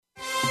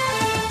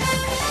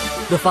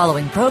The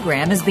following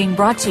program is being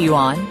brought to you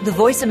on the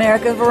Voice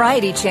America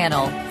Variety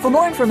Channel. For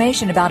more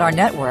information about our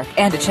network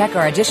and to check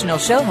our additional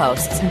show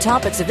hosts and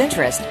topics of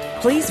interest,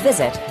 please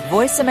visit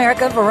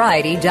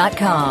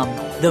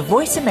voiceamericavariety.com. The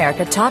Voice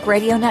America Talk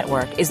Radio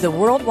Network is the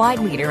worldwide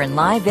leader in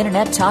live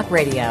Internet talk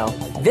radio.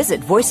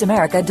 Visit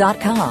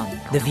voiceamerica.com.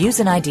 The views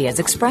and ideas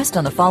expressed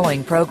on the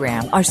following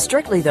program are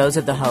strictly those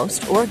of the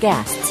host or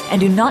guests and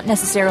do not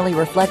necessarily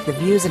reflect the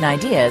views and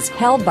ideas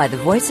held by the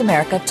Voice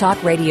America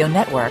Talk Radio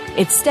Network,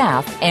 its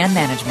staff, and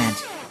management.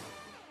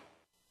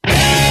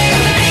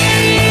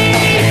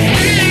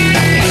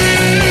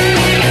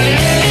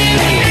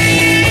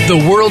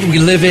 The world we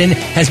live in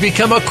has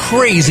become a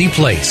crazy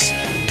place.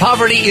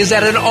 Poverty is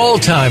at an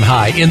all-time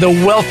high in the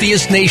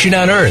wealthiest nation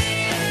on earth.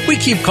 We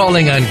keep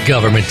calling on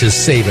government to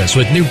save us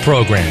with new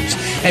programs,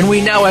 and we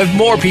now have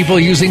more people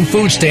using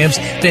food stamps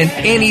than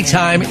any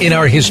time in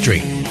our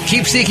history.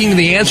 Keep seeking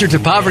the answer to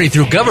poverty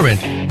through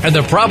government, and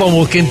the problem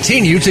will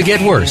continue to get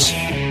worse.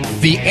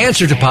 The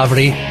answer to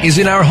poverty is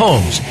in our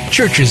homes,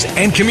 churches,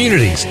 and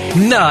communities,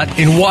 not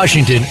in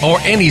Washington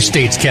or any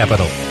state's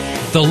capital.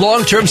 The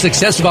long-term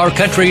success of our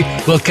country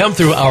will come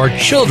through our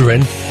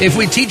children if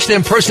we teach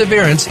them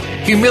perseverance,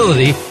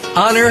 humility,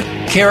 honor,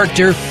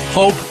 character,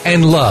 hope,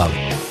 and love.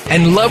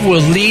 And love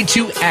will lead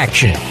to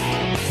action.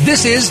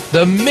 This is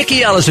The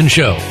Mickey Ellison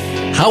Show.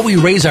 How we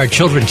raise our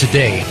children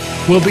today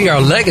will be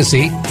our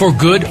legacy for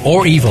good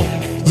or evil.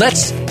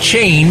 Let's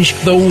change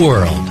the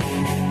world.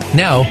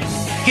 Now,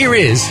 here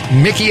is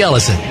Mickey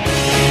Ellison.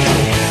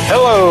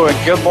 Hello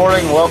and good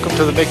morning. Welcome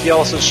to the Mickey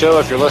Ellison Show.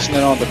 If you're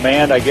listening on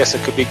demand, I guess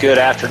it could be good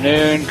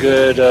afternoon,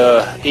 good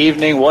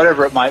evening,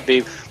 whatever it might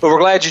be. But we're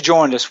glad you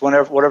joined us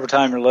whatever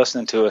time you're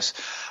listening to us.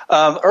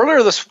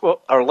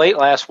 Late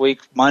last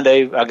week,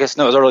 Monday, I guess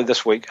no, it was early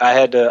this week.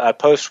 I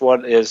post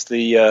what is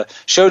the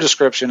show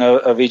description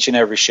of each and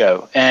every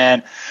show,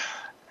 and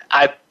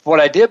what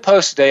I did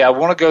post today, I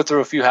want to go through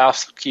a few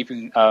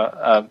housekeeping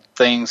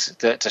things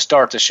to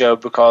start the show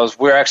because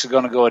we're actually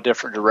going to go a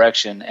different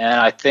direction. And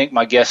I think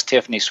my guest,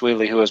 Tiffany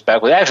Sweeley, who is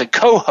back with, actually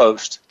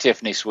co-host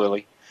Tiffany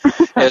Sweeley,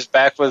 is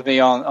back with me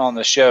on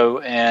the show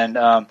and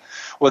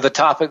with a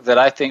topic that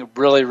I think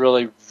really,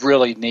 really,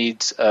 really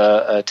needs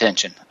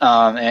attention.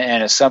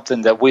 And it's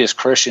something that we as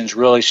Christians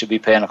really should be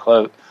paying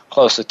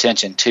close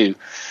attention to.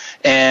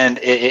 And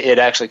it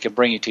actually can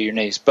bring you to your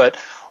knees. But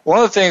one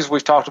of the things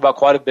we've talked about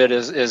quite a bit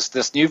is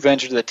this new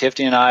venture that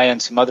Tiffany and I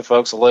and some other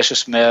folks, Alicia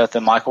Smith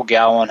and Michael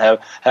Gowan,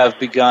 have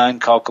begun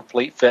called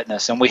Complete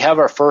Fitness. And we have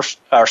our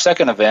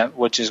second event,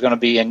 which is going to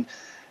be in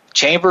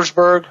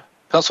Chambersburg,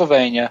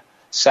 Pennsylvania,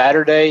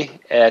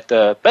 Saturday at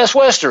the Best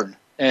Western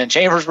in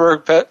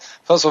Chambersburg,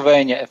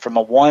 Pennsylvania, from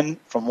 1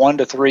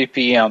 to 3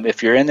 p.m.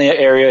 If you're in the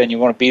area and you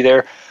want to be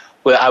there,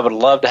 I would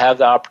love to have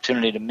the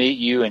opportunity to meet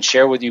you and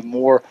share with you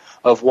more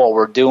of what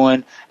we're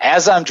doing.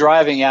 As I'm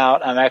driving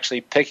out, I'm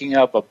actually picking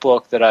up a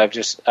book that I've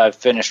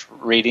finished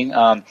reading.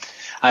 I'm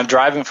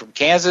driving from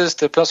Kansas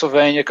to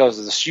Pennsylvania because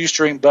of the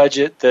shoestring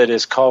budget that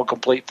is called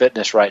Complete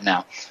Fitness right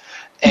now.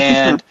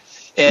 And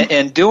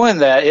in doing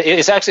that,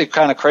 it's actually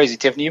kind of crazy.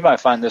 Tiffany, you might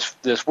find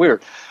this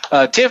weird.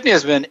 Tiffany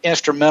has been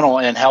instrumental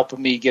in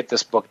helping me get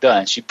this book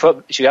done. She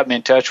got me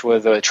in touch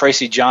with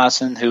Tracy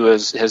Johnson, who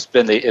is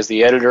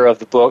the editor of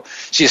the book.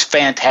 She's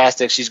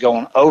fantastic. She's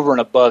going over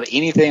and above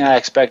anything I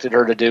expected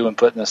her to do in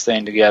putting this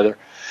thing together.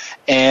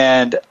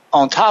 And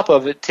on top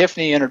of it,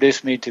 Tiffany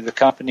introduced me to the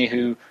company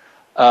who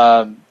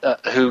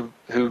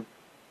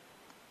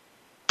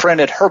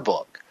printed her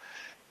book,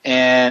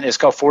 and it's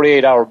called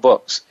 48 Hour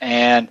Books.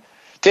 And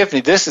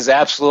Tiffany, this is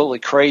absolutely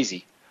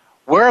crazy.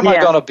 Where am I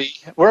going to be?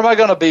 Where am I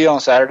going to be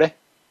on Saturday?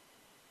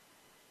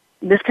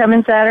 This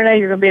coming Saturday,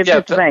 you're going to be in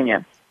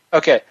Pennsylvania.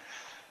 Okay.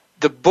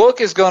 The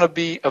book is going to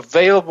be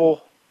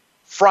available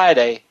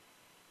Friday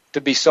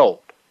to be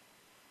sold.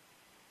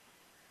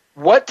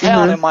 What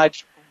town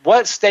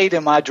what state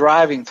am I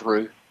driving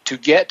through to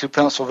get to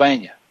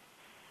Pennsylvania?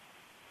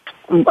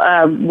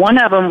 One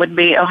of them would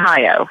be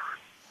Ohio.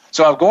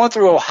 So I'm going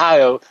through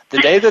Ohio the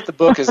day that the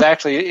book is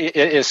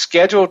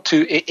scheduled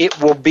to. It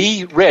will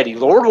be ready,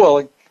 Lord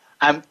willing.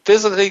 I'm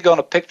physically going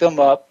to pick them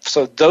up.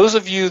 So those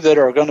of you that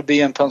are going to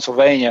be in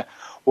Pennsylvania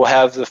will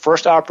have the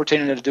first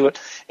opportunity to do it.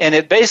 And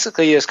it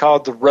basically is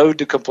called The Road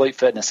to Complete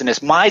Fitness. And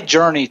it's my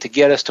journey to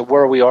get us to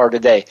where we are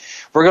today.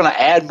 We're going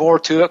to add more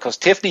to it because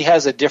Tiffany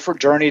has a different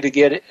journey to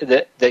get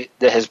it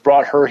that has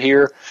brought her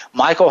here.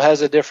 Michael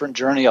has a different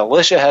journey.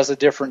 Alicia has a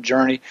different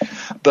journey.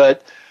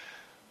 But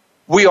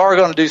we are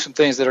going to do some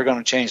things that are going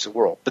to change the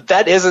world. But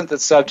that isn't the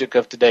subject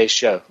of today's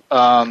show.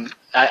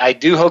 I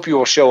do hope you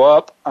will show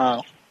up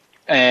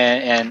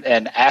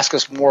and ask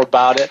us more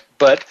about it.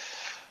 But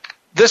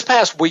this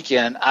past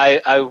weekend,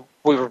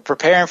 we were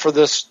preparing for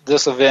this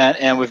event,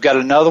 and we've got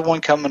another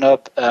one coming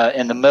up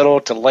in the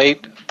middle to the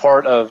late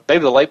part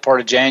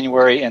of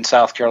January in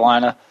South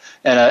Carolina,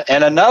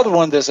 and another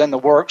one that's in the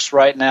works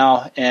right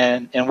now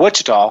in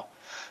Wichita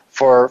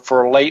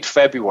for late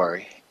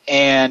February.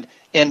 And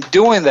in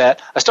doing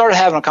that, I started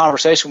having a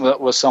conversation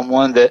with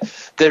someone that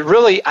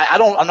really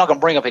I'm not going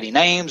to bring up any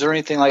names or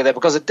anything like that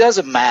because it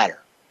doesn't matter.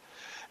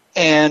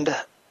 And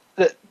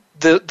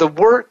the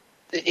word,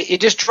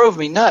 it just drove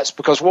me nuts,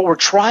 because what we're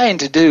trying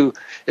to do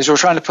is we're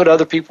trying to put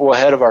other people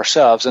ahead of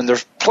ourselves, and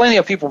there's plenty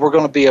of people we're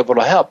going to be able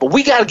to help, but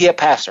we got to get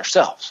past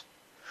ourselves.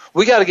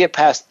 We got to get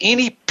past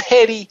any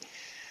petty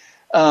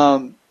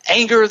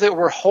anger that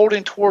we're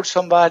holding towards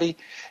somebody.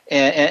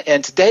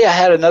 And today I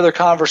had another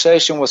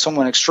conversation with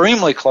someone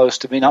extremely close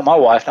to me, not my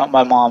wife, not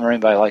my mom or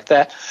anybody like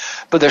that,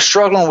 but they're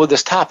struggling with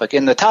this topic,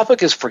 and the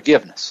topic is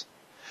forgiveness.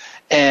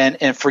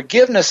 And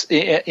forgiveness,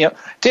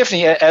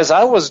 Tiffany, as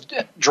I was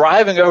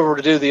driving over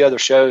to do the other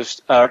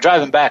shows,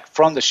 driving back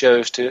from the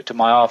shows to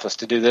my office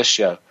to do this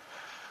show,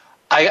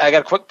 I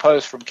got a quick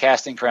post from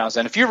Casting Crowns.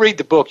 And if you read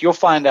the book, you'll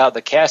find out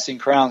that Casting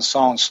Crowns'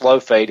 song Slow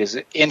Fade is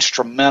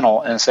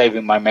instrumental in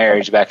saving my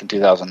marriage back in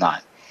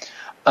 2009.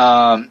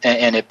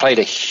 And it played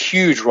a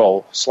huge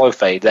role, Slow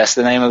Fade. That's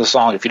the name of the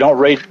song. If you don't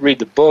read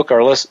the book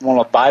or want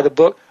to buy the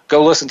book,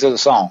 go listen to the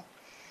song.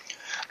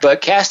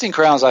 But Casting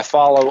Crowns I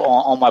follow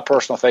on my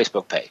personal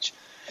Facebook page.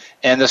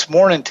 And this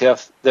morning,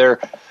 Tiff,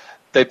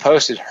 they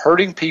posted,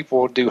 hurting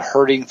people do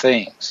hurting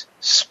things.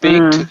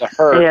 Speak to the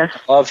hurt, yes,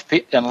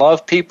 and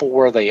love people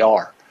where they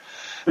are.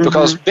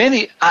 Because,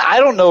 Benny,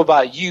 I don't know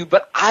about you,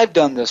 but I've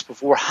done this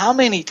before. How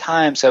many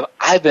times have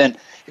I've been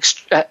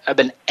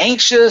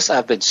anxious,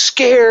 I've been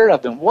scared,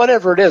 I've been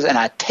whatever it is, and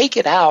I take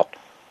it out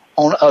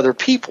on other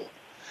people.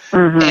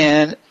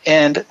 And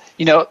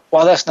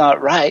while that's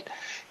not right,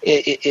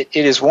 it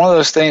is one of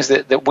those things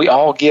that we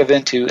all give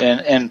into,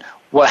 and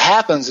what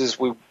happens is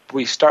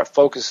we start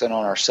focusing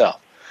on ourselves.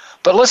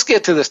 But let's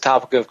get to this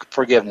topic of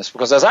forgiveness,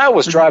 because as I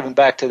was driving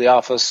back to the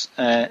office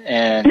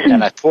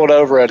and I pulled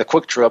over at a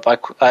Quick Trip,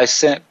 I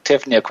sent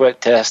Tiffany a quick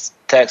text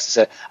and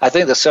said, I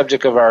think the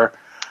subject of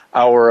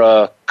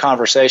our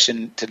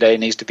conversation today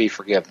needs to be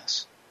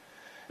forgiveness.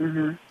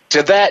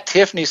 To that,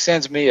 Tiffany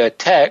sends me a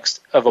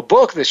text of a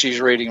book that she's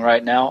reading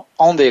right now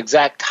on the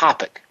exact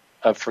topic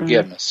of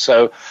forgiveness.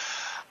 So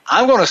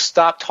I'm going to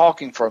stop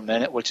talking for a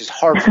minute, which is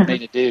hard for me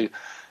to do.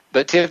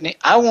 But Tiffany,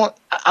 I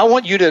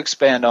want you to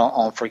expand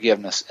on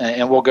forgiveness,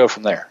 and we'll go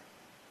from there.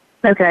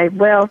 Okay.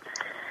 Well,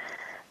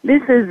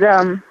 this is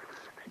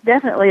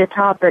definitely a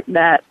topic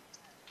that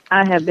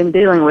I have been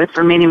dealing with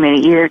for many,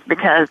 many years,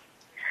 because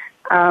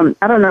I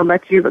don't know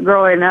about you, but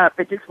growing up,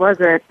 it just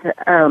wasn't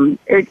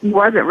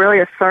really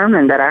a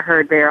sermon that I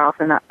heard very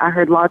often. I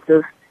heard lots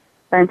of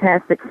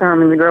fantastic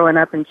sermons growing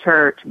up in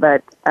church,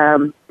 but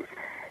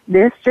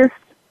this just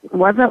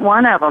wasn't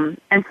one of them.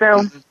 And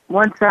so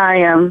once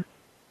I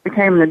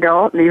became an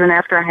adult, and even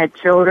after I had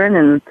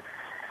children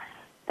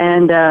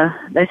and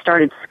they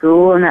started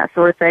school and that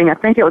sort of thing, I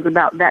think it was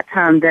about that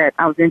time that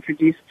I was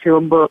introduced to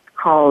a book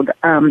called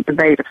The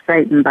Bait of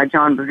Satan by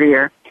John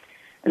brbr.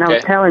 And I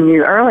was telling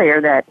you earlier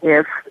that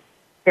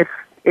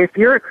if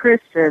you're a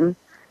Christian,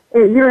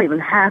 you don't even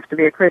have to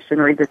be a Christian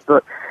to read this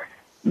book,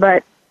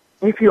 but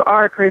if you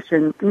are a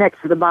Christian,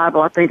 next to the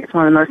Bible, I think it's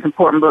one of the most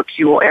important books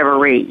you will ever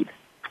read.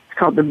 It's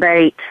called The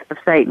Bait of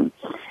Satan.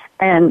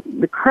 And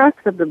the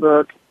crux of the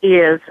book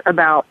is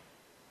about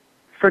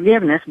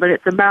forgiveness, but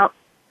it's about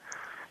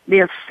the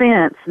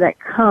offense that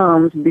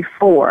comes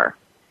before.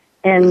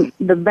 And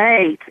the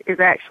bait is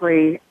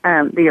actually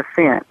the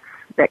offense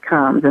that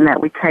comes and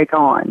that we take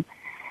on.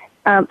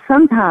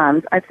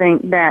 Sometimes I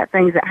think that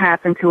things that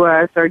happen to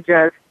us are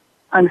just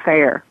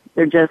unfair.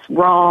 They're just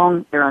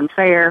wrong. They're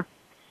unfair.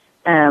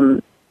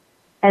 And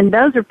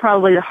those are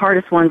probably the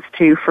hardest ones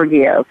to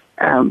forgive.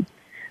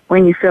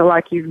 When you feel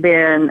like you've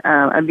been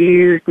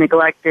abused,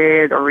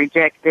 neglected, or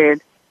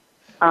rejected,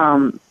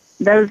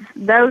 those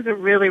are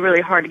really,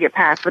 really hard to get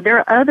past. But there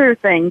are other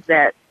things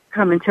that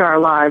come into our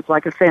lives,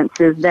 like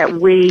offenses, that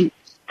we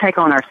take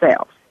on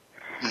ourselves.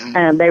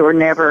 They were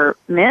never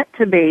meant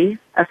to be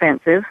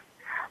offensive,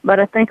 but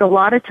I think a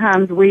lot of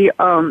times we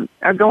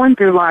are going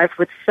through life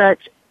with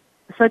such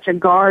a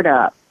guard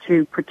up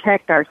to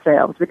protect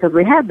ourselves because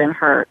we have been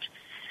hurt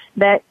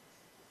that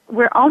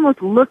we're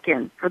almost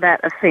looking for that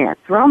offense.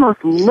 We're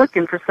almost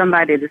looking for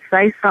somebody to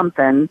say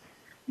something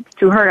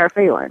to hurt our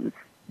feelings.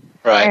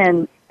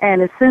 Right.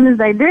 And as soon as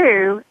they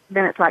do,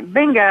 then it's like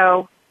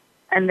bingo,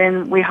 and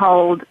then we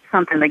hold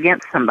something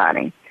against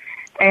somebody.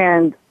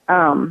 And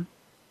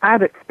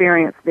I've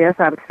experienced this.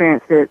 I've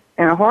experienced it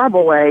in a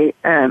horrible way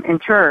in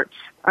church,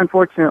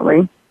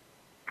 unfortunately.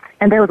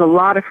 And there was a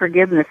lot of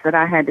forgiveness that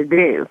I had to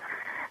do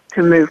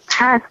to move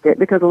past it,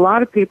 because a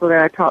lot of people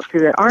that I talk to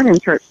that aren't in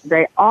church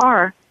today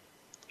are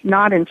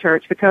not in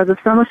church because of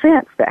some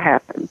offense that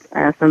happened.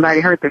 Somebody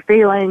hurt their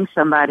feelings,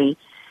 somebody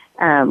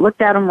looked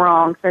at them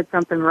wrong, said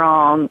something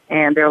wrong,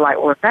 and they're like,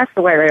 well, if that's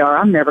the way they are,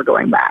 I'm never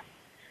going back.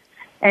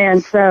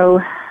 And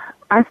so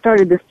I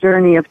started this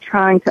journey of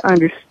trying to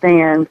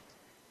understand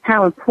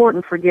how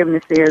important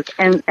forgiveness is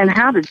and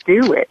how to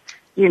do it,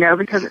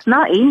 because it's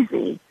not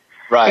easy.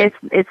 Right.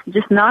 It's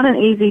just not an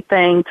easy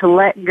thing to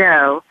let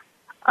go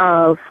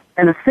of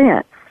an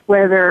offense,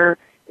 whether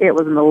it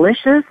was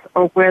malicious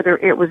or whether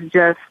it was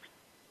just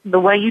the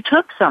way you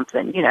took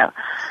something,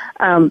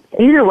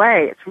 Either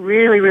way, it's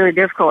really, really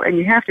difficult, and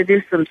you have to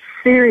do some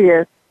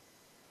serious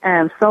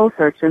soul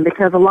searching,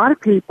 because a lot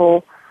of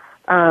people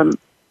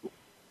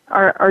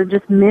are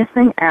just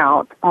missing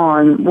out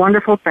on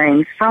wonderful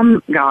things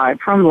from God,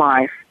 from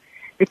life,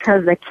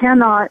 because they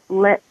cannot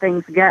let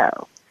things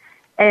go.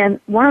 And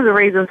one of the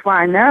reasons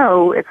why I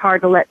know it's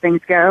hard to let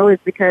things go is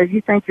because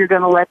you think you're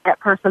going to let that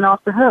person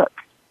off the hook.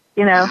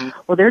 You know,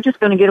 well, they're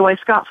just going to get away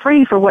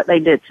scot-free for what they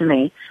did to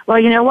me. Well,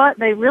 you know what?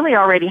 They really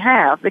already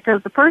have,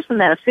 because the person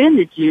that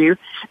offended you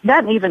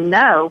doesn't even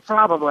know,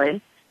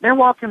 probably. They're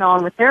walking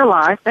on with their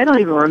life. They don't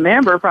even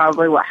remember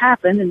probably what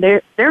happened, and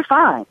they're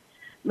fine.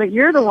 But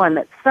you're the one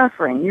that's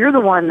suffering. You're the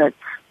one that's,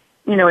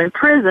 you know, in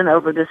prison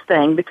over this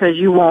thing because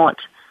you won't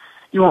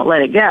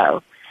let it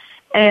go.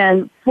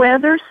 And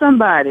whether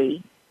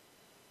somebody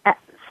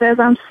says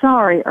I'm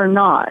sorry or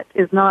not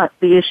is not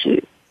the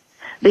issue.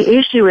 The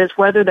issue is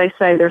whether they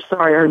say they're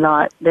sorry or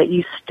not, that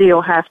you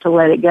still have to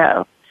let it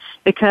go.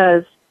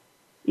 Because,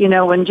 you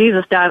know, when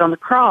Jesus died on the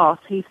cross,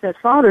 he said,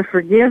 Father,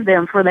 forgive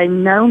them, for they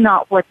know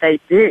not what they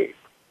do.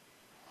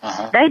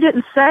 They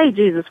didn't say,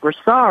 Jesus, we're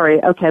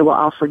sorry. Okay, well,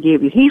 I'll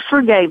forgive you. He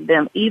forgave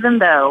them even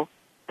though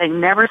they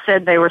never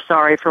said they were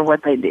sorry for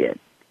what they did.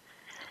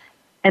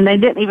 And they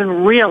didn't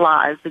even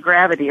realize the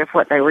gravity of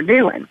what they were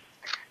doing.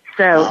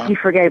 So he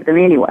forgave them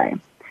anyway.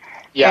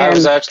 Yeah,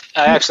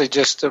 I actually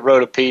just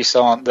wrote a piece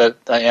on that,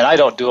 and I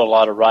don't do a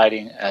lot of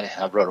writing.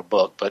 I wrote a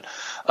book, but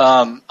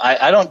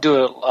I don't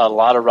do a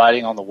lot of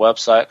writing on the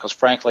website because,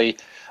 frankly,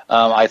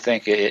 I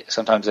think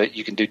sometimes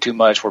you can do too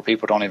much where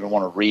people don't even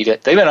want to read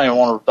it. They don't even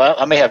want to.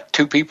 I may have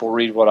 2 people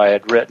read what I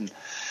had written,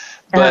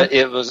 but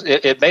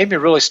it made me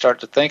really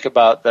start to think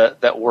about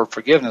that word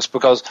forgiveness,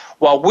 because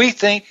while we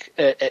think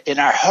in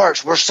our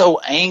hearts we're so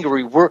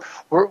angry, we're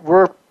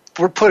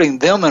putting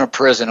them in a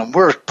prison and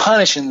we're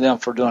punishing them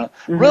for doing it.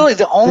 Really,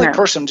 the only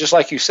person, just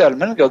like you said a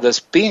minute ago, that's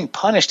being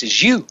punished is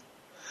you,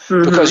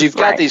 because you've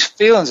got these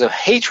feelings of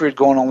hatred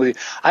going on with you.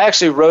 I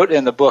actually wrote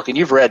in the book, and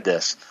you've read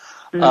this,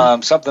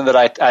 something that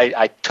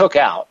I took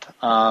out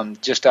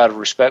just out of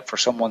respect for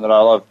someone that I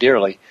love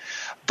dearly.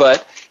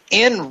 But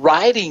in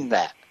writing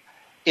that,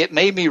 it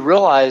made me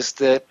realize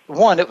that,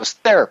 one, it was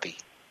therapy.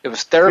 It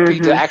was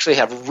therapy to actually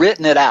have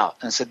written it out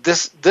and said,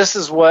 this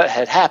is what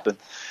had happened.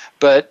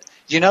 But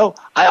you know,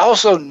 I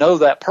also know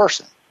that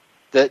person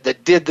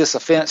that did this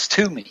offense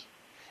to me.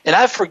 And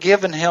I've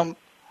forgiven him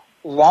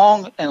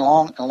long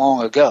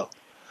ago.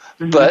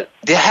 But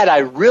had I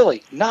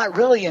really? Not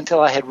really until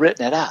I had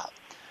written it out.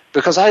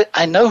 Because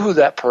I know who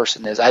that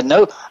person is. I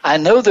know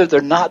that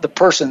they're not the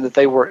person that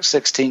they were at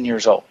 16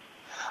 years old.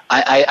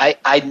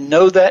 I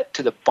know that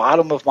to the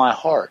bottom of my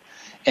heart.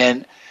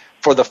 And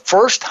for the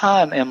first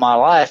time in my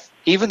life,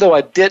 even though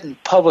I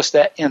didn't publish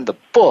that in the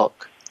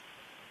book,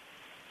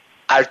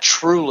 I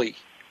truly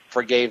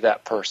forgave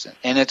that person.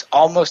 And it's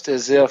almost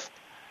as if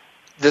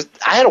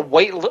I had a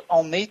weight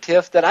on me,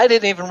 Tiff, that I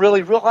didn't even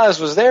really realize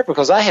was there,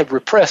 because I had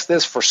repressed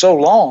this for so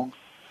long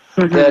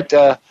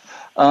that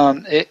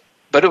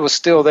but it was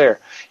still there.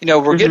 You know,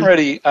 we're getting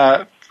ready,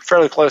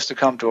 fairly close to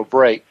come to a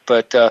break,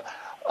 but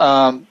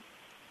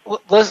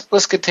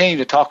let's continue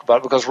to talk about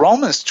it, because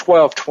Romans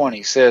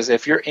 12:20 says,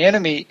 if your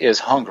enemy is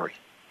hungry,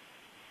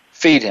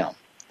 feed him.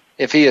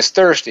 If he is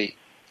thirsty,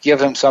 give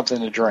him something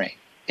to drink.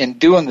 In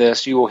doing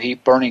this, you will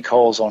heap burning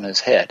coals on his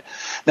head.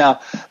 Now,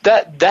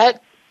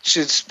 that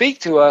should speak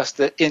to us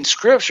that in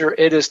Scripture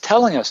it is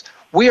telling us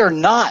we are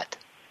not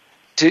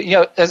to, you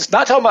know, it's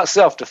not talking about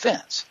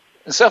self-defense.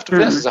 And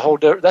self-defense is a whole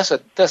that's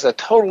a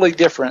totally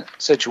different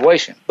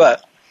situation.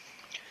 But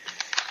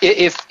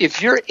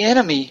if your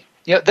enemy,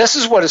 you know, this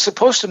is what is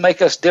supposed to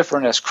make us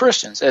different as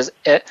Christians.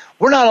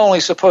 We're not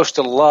only supposed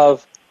to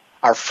love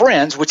our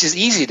friends, which is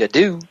easy to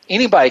do.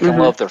 Anybody can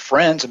love their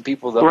friends and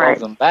people that love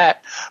them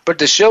back. But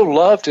to show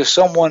love to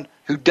someone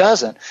who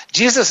doesn't,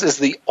 Jesus is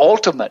the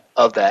ultimate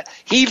of that.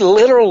 He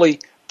literally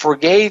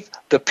forgave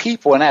the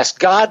people and asked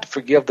God to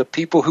forgive the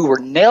people who were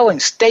nailing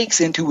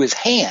stakes into his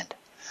hand.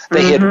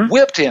 They had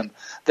whipped him.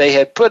 They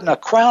had put a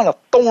crown of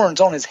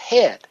thorns on his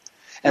head.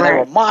 And they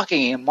were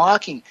mocking and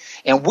mocking.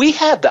 And we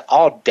have the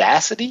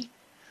audacity.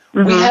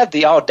 We have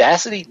the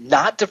audacity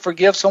not to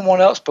forgive someone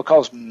else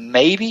because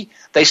maybe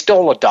they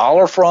stole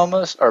 $1 from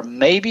us, or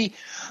maybe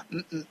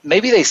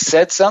they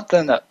said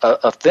something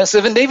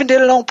offensive and they even did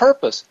it on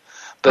purpose.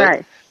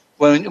 But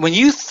when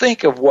you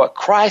think of what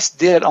Christ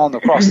did on the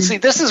cross, and see,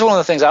 this is one of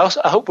the things, I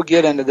hope we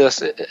get into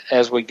this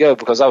as we go,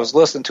 because I was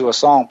listening to a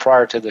song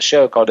prior to the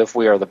show called If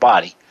We Are the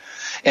Body.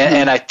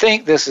 And I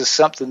think this is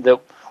something that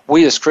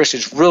we as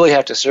Christians really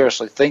have to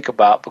seriously think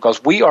about,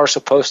 because we are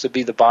supposed to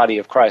be the body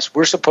of Christ.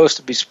 We're supposed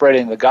to be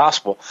spreading the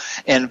gospel.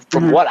 And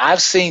from what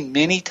I've seen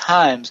many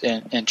times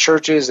in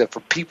churches and for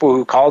people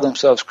who call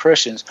themselves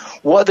Christians,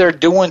 what they're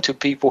doing to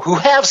people who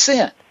have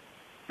sinned,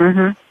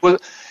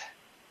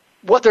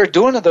 what they're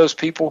doing to those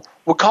people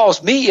would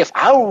cause me, if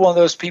I were one of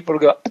those people, to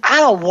go,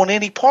 I don't want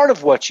any part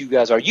of what you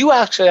guys are. You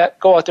actually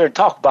go out there and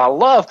talk about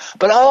love,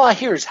 but all I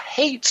hear is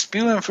hate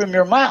spewing from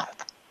your mouth.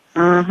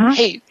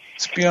 Hate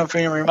spewing from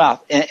your mouth.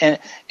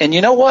 And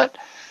you know what?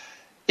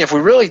 If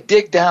we really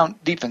dig down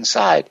deep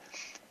inside,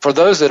 for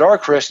those that are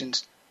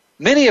Christians,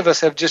 many of us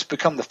have just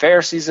become the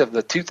Pharisees of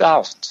the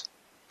 2000s.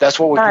 That's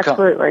what we've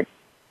become.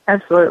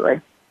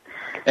 Absolutely.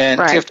 And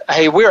Right. Tiff,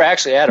 hey, we're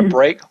actually at a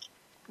break.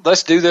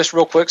 Let's do this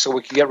real quick so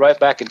we can get right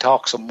back and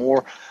talk some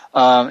more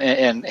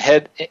and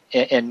head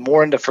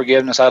more into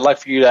forgiveness. I'd like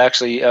for you to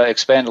actually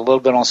expand a little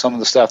bit on some of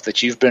the stuff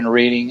that you've been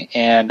reading,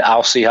 and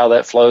I'll see how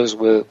that flows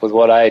with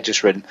what I had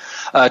just written.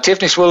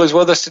 Tiffany Swilley's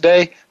with us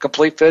today.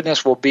 Complete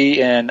Fitness will be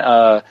in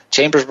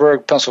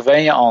Chambersburg,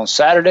 Pennsylvania on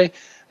Saturday,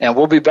 and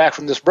we'll be back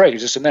from this break in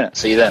just a minute.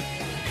 See you then.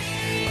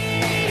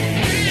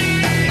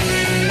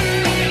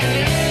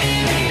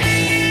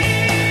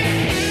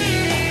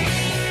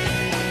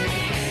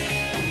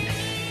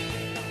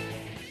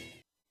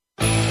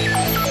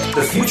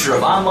 The future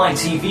of online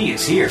TV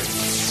is here.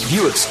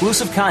 View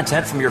exclusive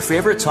content from your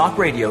favorite talk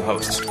radio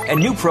hosts and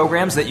new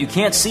programs that you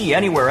can't see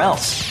anywhere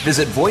else.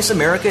 Visit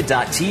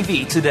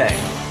voiceamerica.tv today.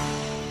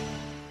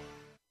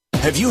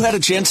 Have you had a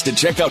chance to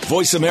check out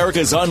Voice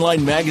America's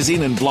online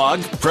magazine and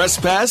blog, Press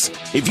Pass?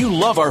 If you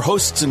love our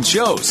hosts and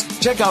shows,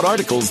 check out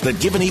articles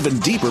that give an even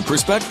deeper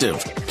perspective.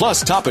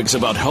 Plus topics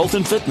about health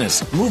and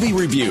fitness, movie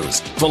reviews,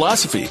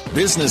 philosophy,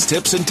 business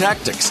tips and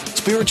tactics,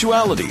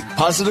 spirituality,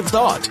 positive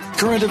thought,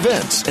 current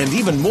events, and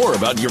even more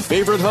about your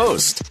favorite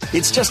host.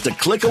 It's just a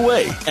click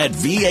away at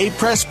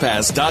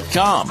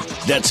vapresspass.com.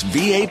 That's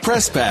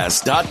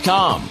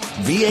vapresspass.com.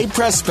 VA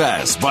Press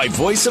Pass by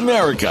Voice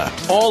America.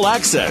 All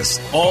access,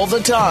 all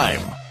the time.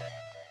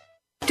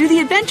 Do the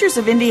adventures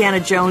of Indiana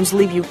Jones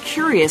leave you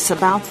curious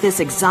about this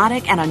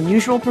exotic and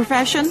unusual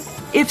profession?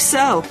 If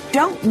so,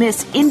 don't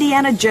miss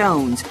Indiana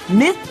Jones,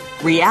 Myth,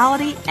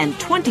 Reality, and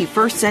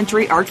 21st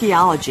Century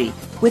Archaeology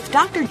with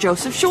Dr.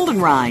 Joseph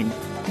Schuldenrein.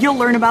 You'll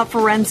learn about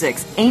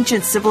forensics,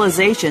 ancient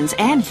civilizations,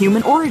 and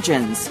human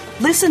origins.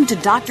 Listen to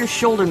Dr.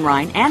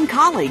 Schuldenrein and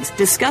colleagues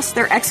discuss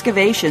their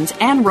excavations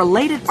and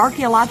related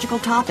archaeological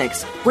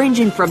topics,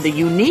 ranging from the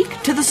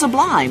unique to the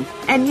sublime,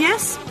 and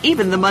yes,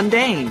 even the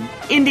mundane.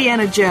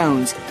 Indiana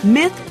Jones,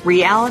 Myth,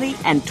 Reality,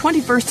 and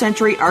 21st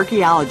Century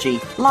Archaeology,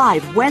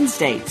 live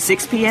Wednesday,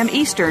 6 p.m.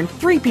 Eastern,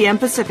 3 p.m.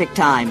 Pacific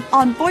Time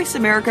on Voice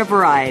America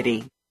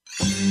Variety.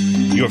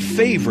 Your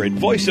favorite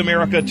Voice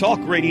America Talk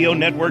Radio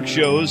Network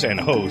shows and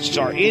hosts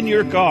are in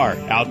your car,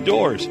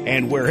 outdoors,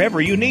 and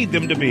wherever you need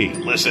them to be.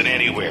 Listen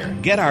anywhere.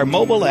 Get our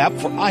mobile app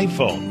for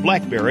iPhone,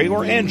 BlackBerry,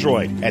 or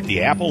Android at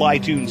the Apple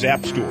iTunes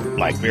App Store,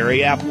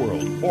 BlackBerry App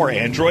World, or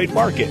Android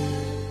Market.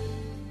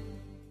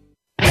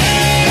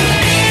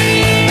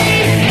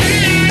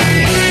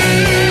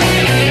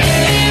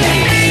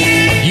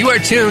 You are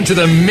tuned to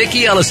The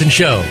Mickey Ellison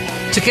Show.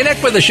 To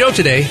connect with the show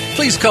today,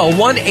 please call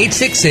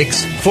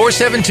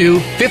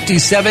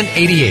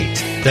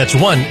 1-866-472-5788. That's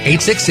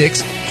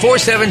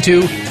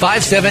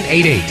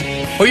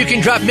 1-866-472-5788. Or you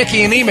can drop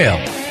Mickey an email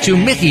to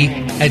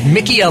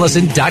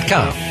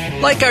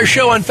mickey@mickeyellison.com. Like our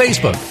show on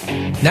Facebook.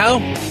 Now,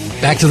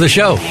 back to the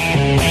show.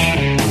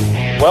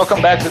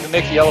 Welcome back to the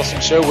Mickey Ellison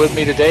Show. With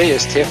me today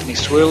is Tiffany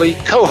Swilley,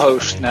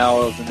 co-host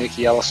now of the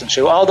Mickey Ellison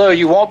Show. Although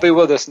you won't be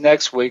with us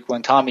next week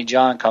when Tommy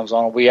John comes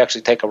on, we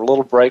actually take a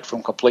little break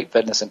from Complete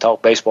Fitness and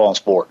talk baseball and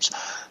sports.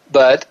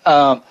 But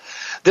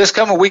this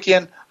coming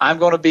weekend, I'm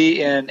going to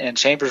be in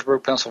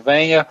Chambersburg,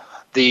 Pennsylvania.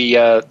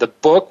 The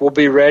book will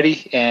be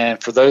ready,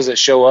 and for those that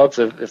show up,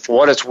 for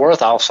what it's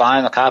worth, I'll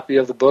sign a copy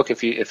of the book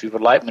if you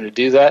would like me to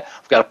do that.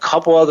 I've got a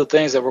couple other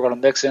things that we're going to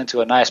mix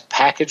into a nice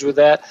package with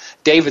that.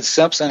 David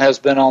Simpson has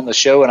been on the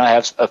show, and I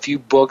have a few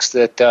books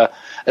that,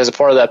 as a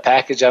part of that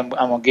package, I'm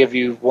going to give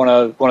you one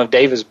of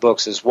David's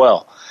books as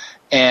well.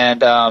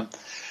 And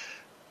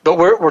but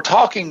we're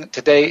talking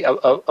today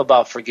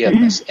about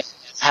forgiveness and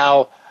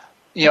how,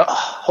 you know,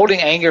 holding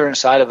anger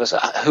inside of us,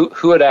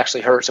 who it actually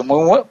hurts. And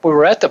when we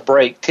were at the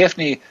break,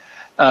 Tiffany,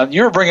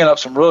 you were bringing up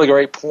some really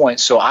great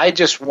points. So I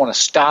just want to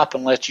stop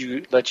and let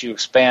you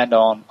expand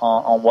on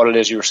what it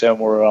is you were saying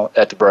when we were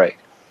at the break.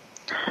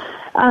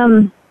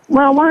 Well,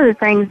 one of the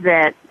things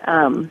that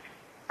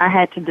I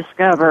had to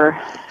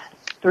discover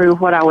through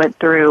what I went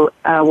through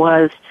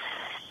was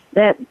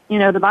that, you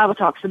know, the Bible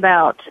talks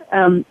about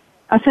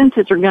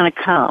offenses are going to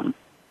come,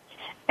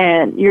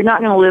 and you're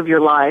not going to live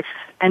your life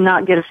and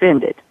not get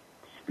offended.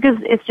 Because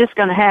it's just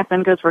going to happen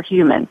because we're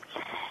human.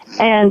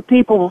 And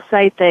people will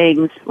say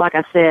things, like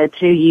I said,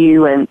 to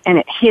you, and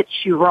it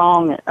hits you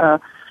wrong.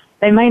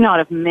 They may not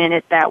have meant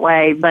it that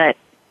way, but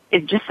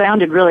it just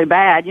sounded really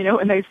bad, you know,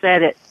 when they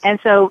said it. And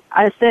so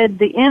I said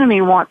the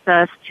enemy wants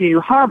us to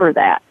harbor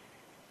that.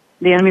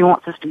 The enemy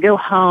wants us to go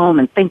home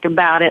and think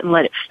about it and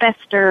let it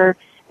fester,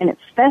 and it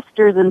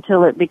festers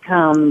until it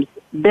becomes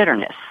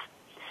bitterness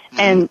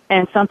and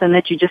something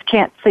that you just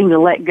can't seem to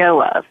let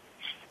go of.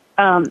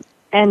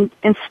 And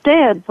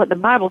instead, what the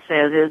Bible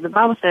says is,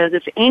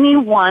 if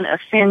anyone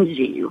offends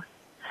you,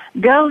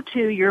 go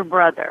to your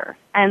brother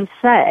and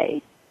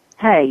say,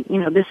 hey, you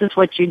know, this is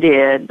what you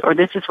did, or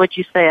this is what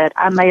you said.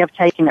 I may have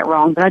taken it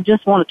wrong, but I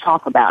just want to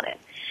talk about it.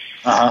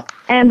 Uh-huh.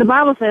 And the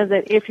Bible says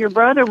that if your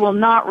brother will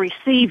not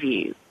receive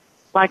you,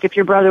 like if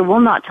your brother will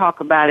not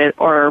talk about it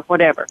or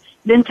whatever,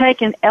 then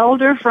take an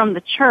elder from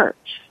the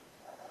church,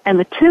 and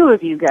the two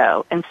of you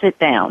go and sit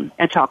down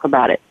and talk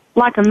about it,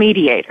 like a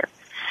mediator.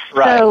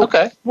 Right. So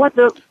okay. what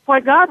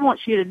God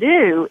wants you to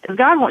do is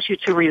God wants you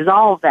to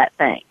resolve that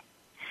thing.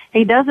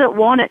 He doesn't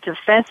want it to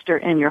fester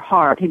in your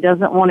heart. He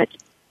doesn't want it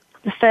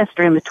to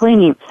fester in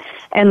between you.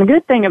 And the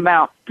good thing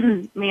about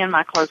me and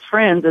my close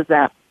friends is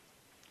that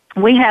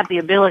we have the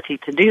ability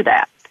to do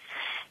that.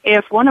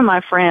 If one of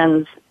my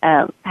friends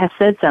has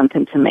said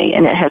something to me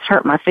and it has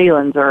hurt my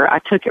feelings or I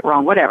took it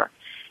wrong, whatever,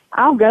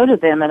 I'll go to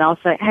them and I'll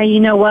say, hey, you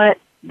know what?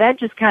 That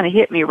just kind of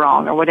hit me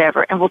wrong or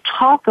whatever. And we'll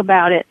talk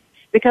about it,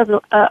 because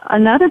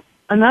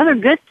another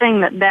good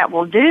thing that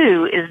will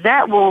do is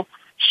that will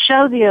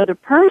show the other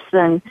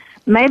person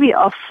maybe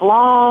a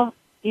flaw,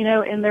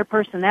 in their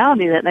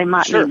personality that they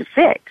might need to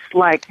fix.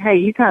 Like, hey,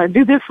 you kind of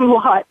do this a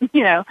lot, and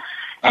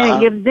it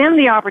gives them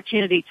the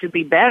opportunity to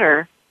be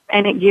better,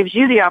 and it gives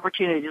you the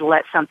opportunity to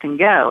let something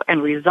go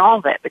and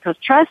resolve it. Because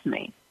trust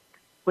me,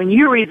 when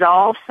you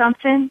resolve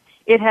something,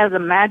 it has a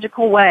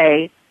magical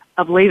way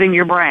of leaving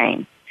your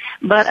brain.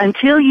 But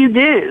until you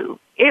do,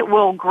 it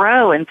will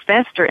grow and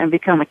fester and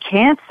become a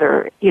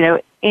cancer,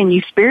 in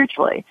you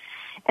spiritually.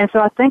 And so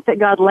I think that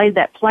God laid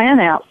that plan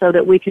out so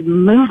that we could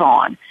move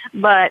on.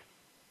 But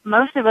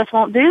most of us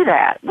won't do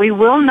that. We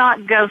will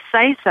not go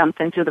say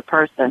something to the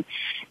person.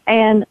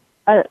 And,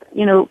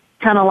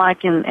 kind of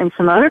like in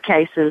some other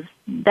cases,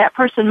 that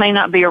person may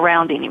not be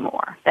around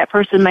anymore. That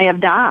person may have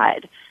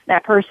died.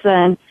 That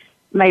person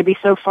may be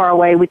so far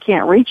away we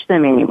can't reach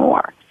them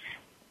anymore.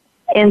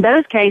 In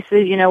those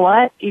cases, you know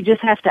what? You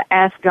just have to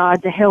ask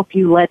God to help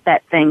you let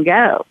that thing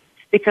go.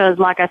 Because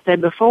like I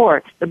said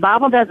before, the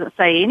Bible doesn't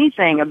say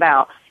anything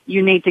about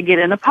you need to get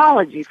an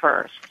apology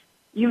first.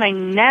 You may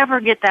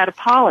never get that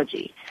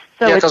apology.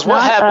 So it's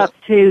not up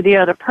to the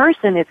other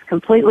person. It's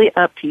completely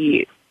up to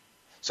you.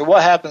 So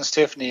what happens,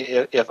 Tiffany,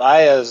 if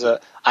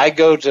I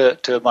go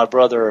to my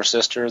brother or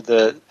sister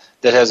that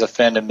has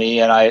offended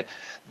me, and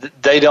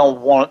they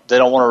don't want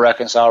to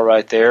reconcile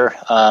right there,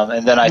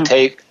 and then I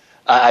take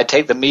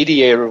the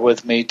mediator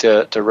with me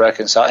to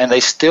reconcile, and they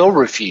still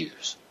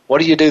refuse.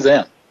 What do you do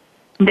then?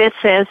 This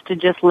says to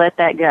just let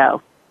that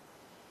go.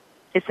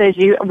 It says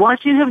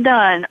once you have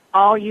done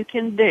all you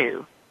can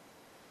do,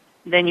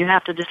 then you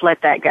have to just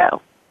let that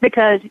go.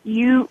 Because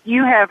you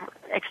have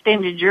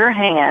extended your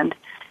hand.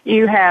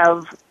 You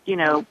have,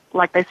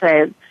 like they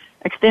say,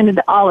 extended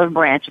the olive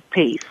branch of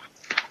peace.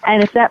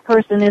 And if that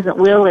person isn't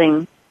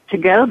willing to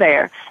go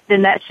there,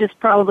 then that's just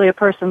probably a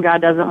person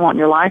God doesn't want in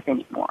your life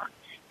anymore.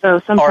 So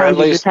sometimes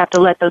you just have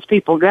to let those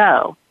people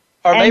go.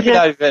 Or maybe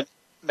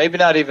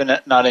not even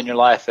in your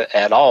life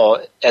at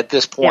all at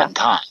this point in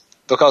time.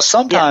 Because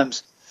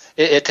sometimes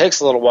it takes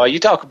a little while. You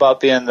talk about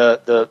being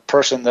the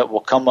person that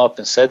will come up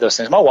and say those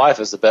things. My wife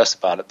is the best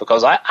about it,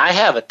 because I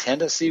have a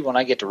tendency when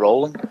I get to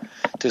rolling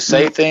to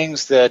say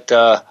things that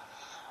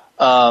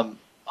I'm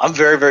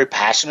very, very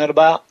passionate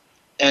about.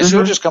 And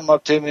she'll just come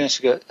up to me and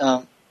she goes,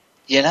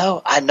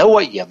 I know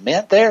what you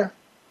meant there,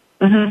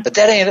 but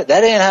that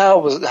ain't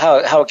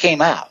how it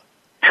came out.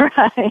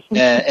 Right.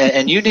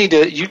 And you need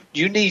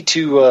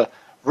to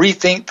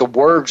rethink the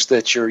words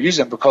that you're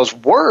using, because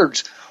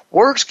words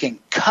can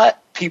cut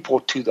people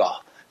to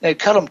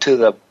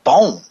the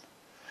bone.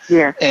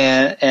 Yeah.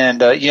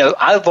 And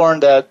I've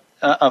learned that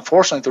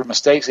unfortunately through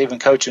mistakes, even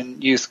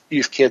coaching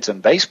youth kids in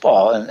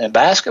baseball and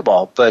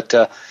basketball. But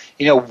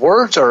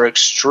words are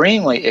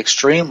extremely,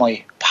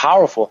 extremely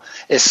powerful,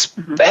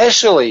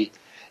 especially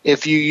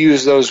if you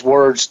use those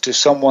words to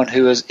someone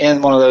who is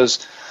in one of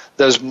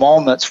those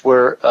moments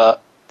where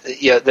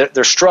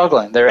they're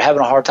struggling, they're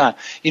having a hard time.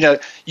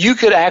 You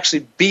could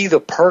actually be the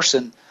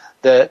person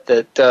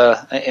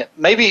that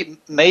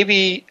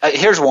maybe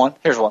here's one.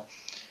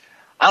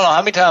 I don't know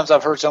how many times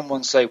I've heard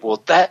someone say,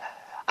 "Well, that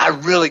I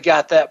really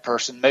got that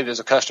person." Maybe as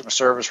a customer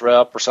service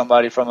rep or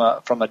somebody from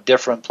a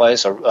different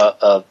place, or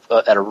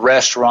at a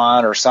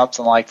restaurant or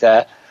something like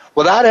that,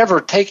 without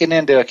ever taking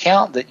into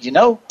account that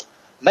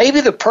maybe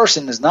the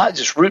person is not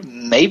just rude.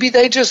 Maybe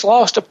they just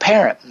lost a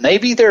parent.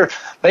 Maybe their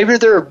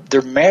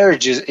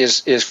marriage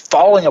is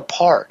falling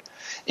apart.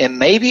 And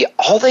maybe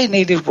all they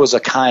needed was a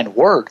kind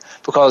word,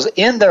 because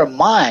in their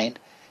mind,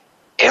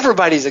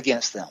 everybody's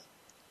against them.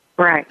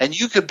 Right. And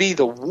you could be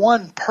the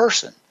one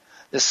person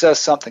that says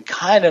something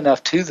kind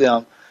enough to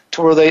them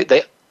to where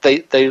they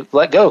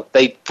let go.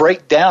 They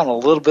break down a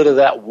little bit of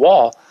that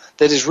wall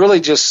that is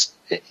really just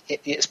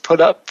it's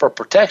put up for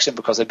protection,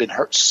 because they've been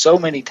hurt so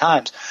many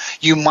times.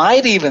 You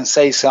might even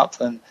say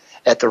something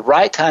at the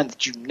right time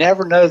that you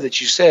never know that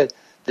you said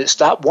that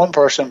stopped one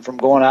person from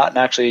going out and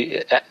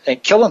actually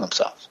and killing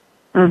themselves.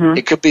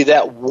 It could be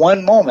that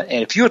one moment.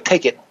 And if you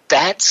take it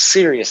that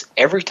serious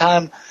every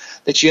time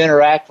that you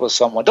interact with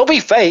someone, don't be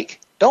fake.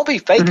 Don't be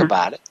fake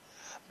about it.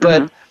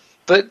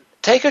 But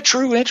take a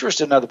true interest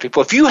in other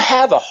people. If you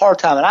have a hard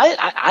time, and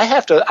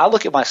I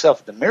look at myself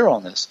in the mirror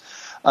on this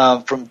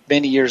from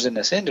many years in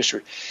this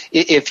industry.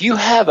 If you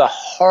have a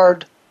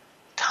hard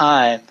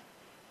time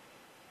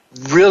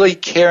really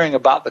caring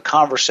about the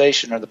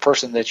conversation or the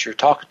person that you're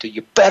talking to,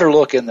 you better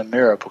look in the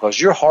mirror, because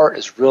your heart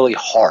is really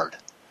hard.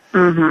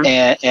 Mm-hmm.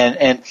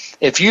 And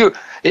if you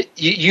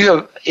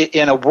have,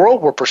 in a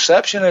world where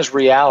perception is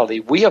reality,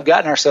 we have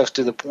gotten ourselves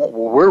to the point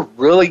where we're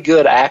really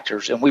good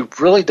actors and we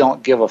really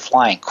don't give a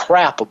flying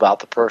crap about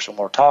the person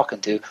we're talking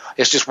to.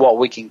 It's just what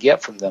we can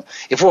get from them.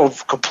 If we'll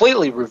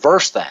completely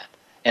reverse that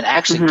and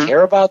actually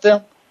care about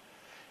them,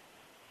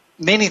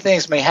 many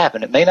things may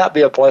happen. It may not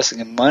be a blessing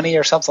in money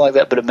or something like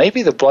that, but it may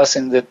be the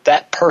blessing that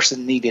that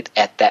person needed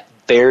at that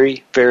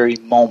very, very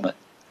moment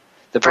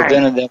that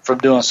prevented them from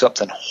doing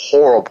something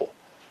horrible.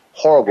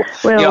 Horrible.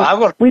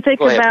 Well, we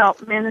think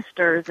about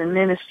ministers and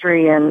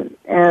ministry, and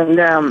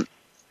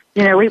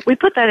we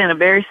put that in a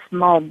very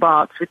small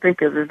box. We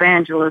think of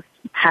evangelists,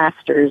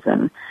 pastors,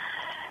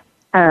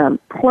 and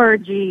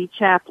clergy,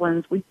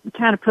 chaplains. We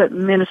kind of put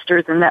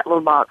ministers in that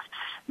little box.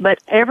 But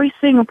every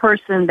single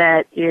person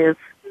that is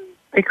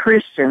a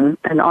Christian,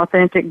 an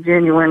authentic,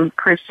 genuine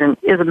Christian,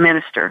 is a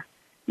minister.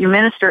 You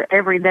minister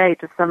every day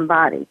to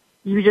somebody.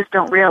 You just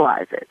don't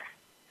realize it.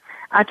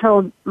 I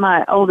told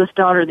my oldest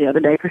daughter the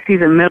other day, because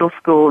she's in middle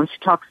school, and she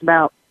talks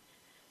about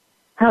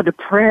how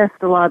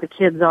depressed a lot of the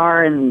kids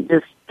are and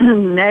just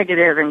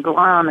negative and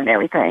glum and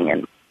everything.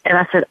 And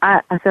I said,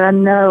 I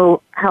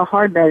know how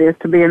hard that is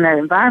to be in that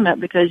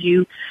environment, because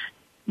you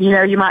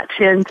might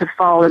tend to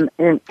fall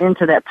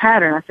into that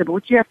pattern. I said, but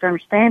what you have to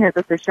understand is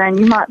that they're saying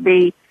you might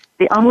be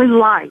the only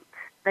light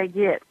they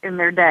get in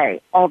their day,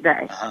 all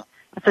day. I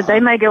said, they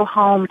may go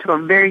home to a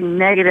very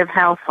negative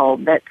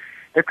household that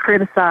they're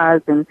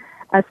criticized, and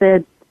I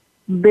said,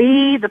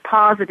 be the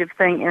positive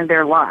thing in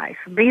their life.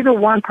 Be the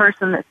one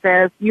person that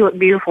says, you look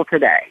beautiful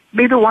today.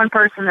 Be the one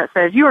person that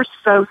says, you are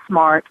so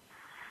smart.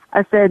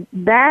 I said,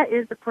 that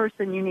is the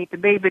person you need to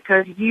be,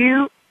 because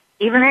you,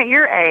 even at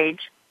your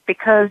age,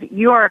 because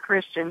you are a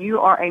Christian,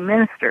 you are a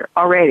minister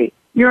already.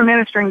 You're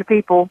ministering to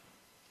people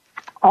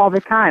all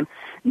the time.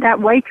 That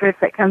waitress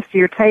that comes to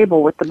your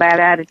table with the bad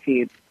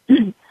attitude,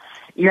 you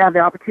have the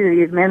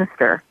opportunity to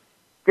minister.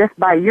 Just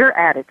by your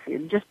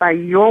attitude, just by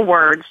your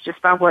words,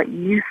 just by what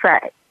you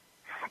say.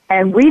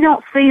 And we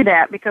don't see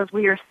that because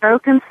we are so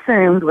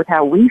consumed with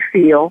how we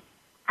feel,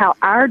 how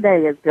our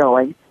day is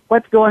going,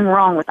 what's going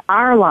wrong with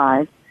our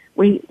lives.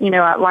 We,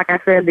 like I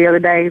said the other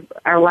day,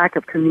 our lack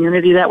of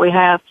community that we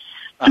have,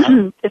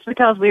 it's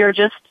because we are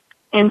just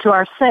into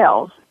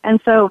ourselves.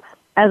 And so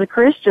as a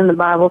Christian, the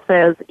Bible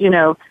says,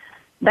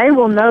 they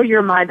will know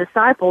you're my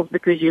disciples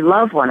because you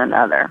love one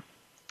another.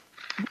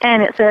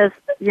 And it says,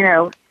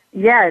 yeah,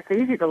 it's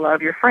easy to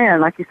love your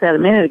friend, like you said a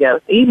minute ago.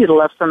 It's easy to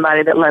love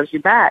somebody that loves you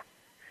back.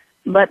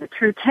 But the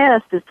true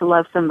test is to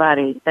love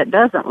somebody that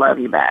doesn't love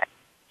you back.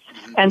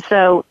 And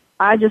so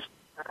I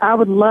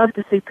would love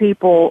to see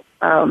people,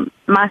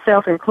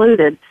 myself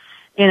included,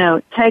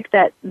 take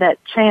that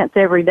chance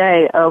every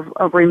day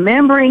of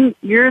remembering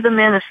you're the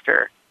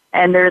minister.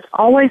 And there's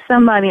always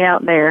somebody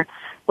out there,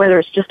 whether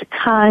it's just a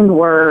kind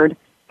word,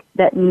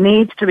 that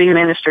needs to be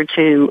ministered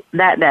to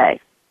that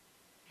day.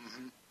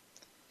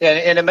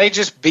 And it may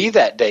just be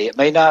that day. It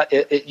may not.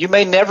 You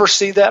may never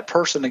see that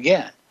person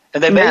again,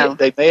 and they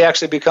may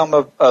actually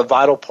become a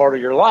vital part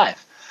of your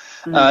life.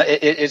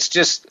 It's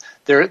just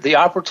the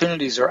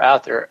opportunities are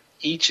out there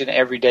each and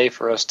every day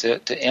for us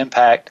to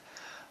impact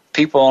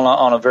people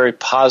on a very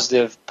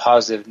positive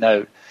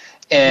note.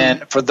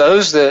 And for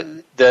those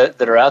that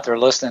are out there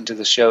listening to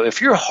the show,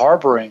 if you're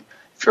harboring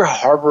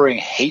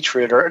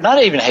hatred, or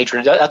not even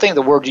hatred, I think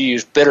the word you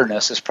use,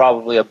 bitterness, is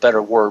probably a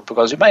better word,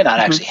 because you may not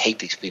actually hate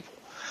these people.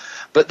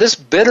 But this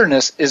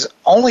bitterness is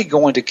only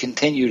going to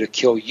continue to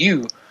kill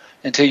you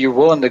until you're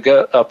willing to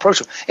go approach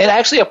them. And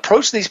actually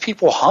approach these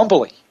people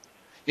humbly.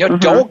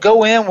 Don't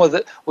go in with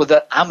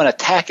a I'm an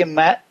attacking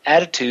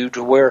attitude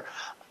to where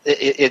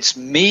it's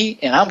me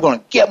and I'm going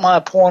to get my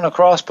point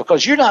across,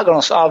 because you're not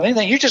going to solve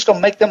anything. You're just going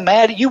to make them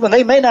mad at you when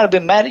they may not have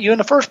been mad at you in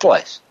the first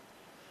place.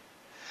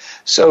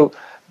 So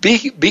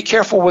be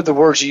careful with the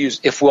words you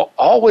use. If we'll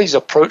always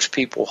approach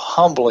people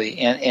humbly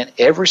in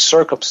every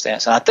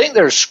circumstance, and I think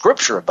there's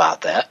scripture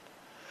about that.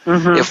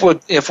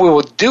 If we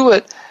will do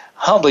it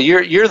humbly, you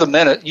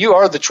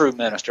are the true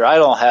minister. I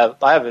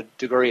have a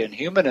degree in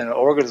human and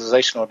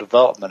organizational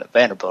development at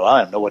Vanderbilt.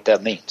 I don't know what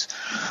that means,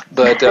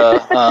 but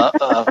I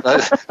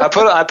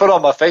put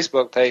on my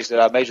Facebook page that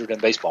I majored in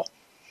baseball.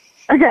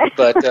 Okay,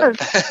 but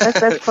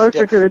that's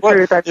closer to the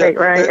truth, I think,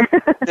 right?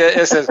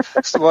 It says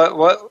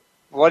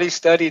what he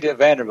studied at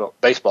Vanderbilt,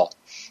 baseball.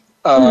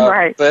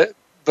 Right.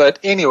 But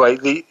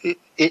anyway,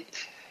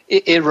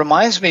 it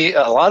reminds me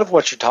a lot of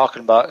what you're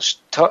talking about.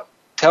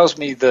 Tells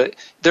me that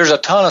there's a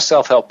ton of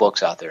self-help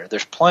books out there.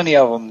 There's plenty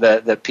of them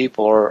that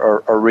people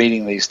are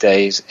reading these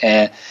days.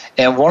 And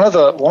one of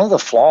the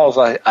flaws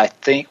I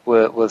think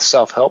with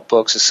self-help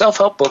books is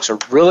self-help books are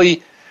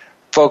really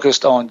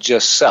focused on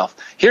just self.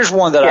 Here's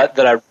one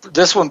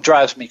this one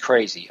drives me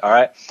crazy. All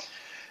right,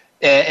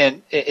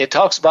 and it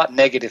talks about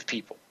negative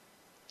people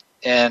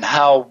and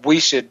how we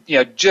should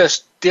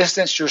just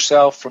distance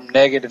yourself from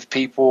negative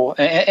people.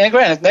 And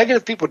granted,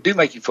 negative people do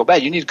make you feel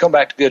bad. You need to come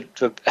back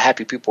to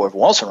happy people every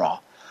once in a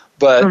while.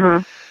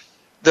 But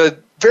the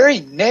very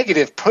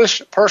negative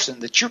person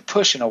that you're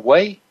pushing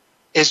away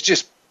is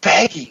just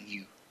begging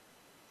you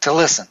to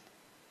listen.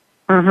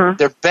 Mm-hmm.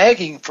 They're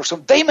begging for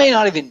they may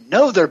not even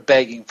know they're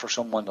begging for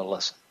someone to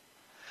listen.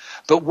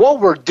 But what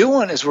we're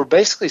doing is we're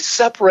basically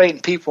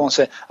separating people and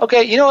saying,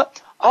 okay, you know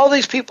what? All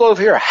these people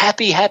over here are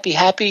happy,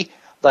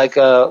 like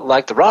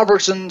the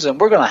Robertsons, and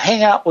we're going to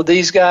hang out with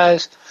these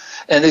guys.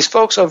 And these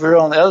folks over here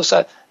on the other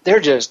side, they're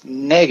just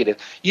negative.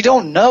 You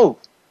don't know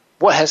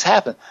what has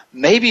happened.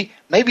 Maybe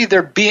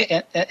they're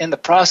being in the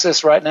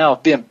process right now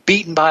of being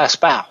beaten by a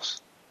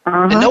spouse,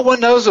 and no one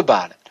knows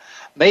about it.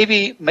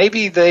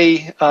 Maybe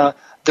they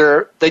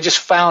just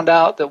found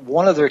out that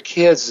one of their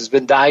kids has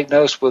been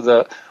diagnosed with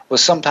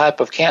some type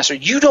of cancer.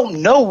 You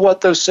don't know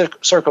what those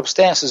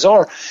circumstances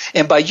are,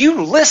 and by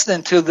you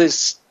listening to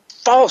this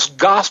false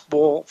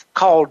gospel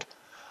called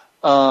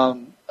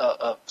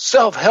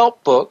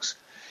self-help books,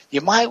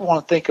 you might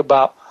want to think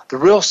about the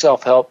real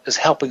self-help is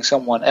helping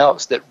someone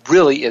else that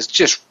really is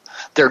just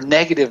their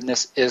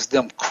negativeness is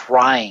them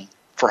crying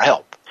for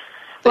help.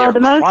 Well, the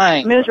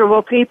most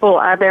miserable people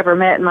I've ever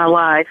met in my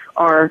life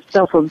are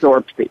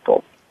self-absorbed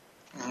people.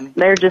 Mm-hmm.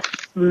 They're just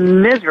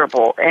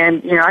miserable,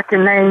 and I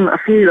can name a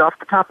few off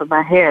the top of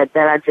my head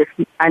that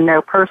I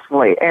know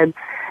personally, and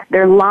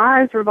their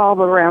lives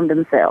revolve around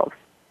themselves,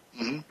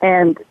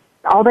 and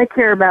all they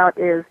care about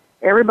is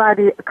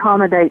everybody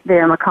accommodate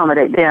them,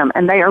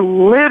 and they are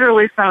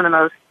literally some of the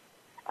most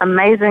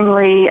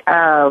amazingly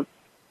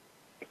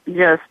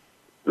just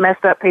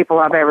messed up people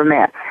I've ever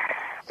met.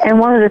 And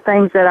one of the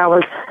things that I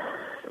was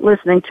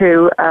listening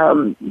to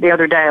the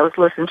other day, I was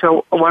listening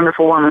to a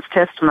wonderful woman's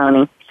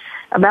testimony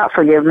about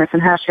forgiveness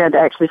and how she had to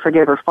actually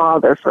forgive her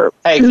father for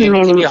many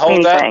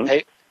things.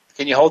 Hey,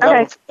 can you hold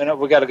that for a minute?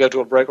 We got to go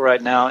to a break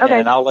right now,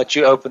 and I'll let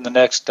you open the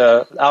next.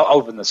 I'll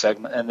open the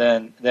segment, and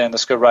then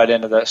let's go right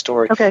into that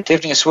story. Okay.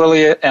 Tiffany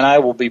Swilly and I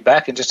will be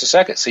back in just a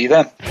second. See you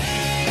then.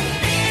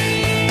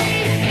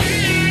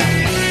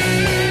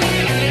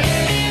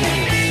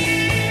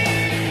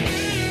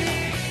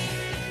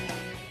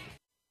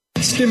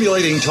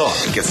 Stimulating talk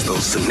gets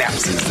those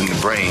synapses in the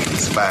brain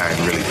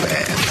firing really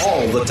fast.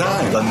 All the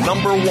time. The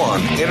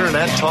 #1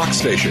 internet talk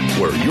station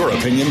where your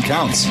opinion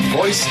counts.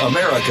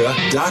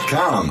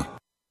 VoiceAmerica.com.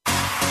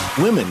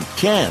 Women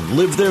can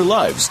live their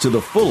lives to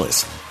the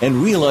fullest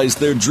and realize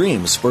their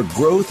dreams for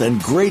growth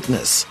and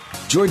greatness.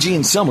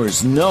 Georgine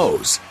Summers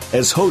knows.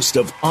 As host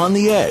of On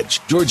the Edge,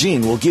 Georgine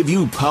will give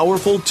you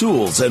powerful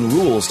tools and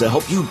rules to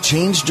help you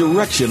change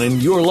direction in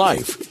your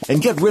life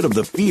and get rid of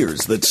the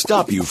fears that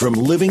stop you from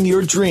living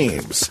your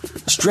dreams.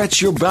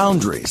 Stretch your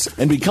boundaries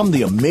and become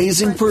the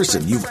amazing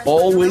person you've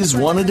always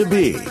wanted to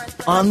be.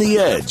 On the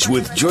Edge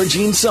with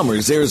Georgine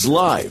Summers airs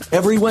live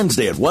every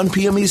Wednesday at 1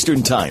 p.m.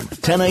 Eastern Time,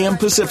 10 a.m.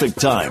 Pacific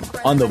Time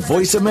on the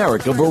Voice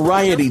America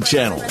Variety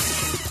Channel.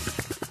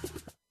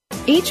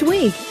 Each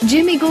week,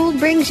 Jimmy Gould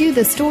brings you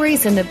the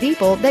stories and the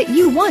people that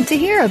you want to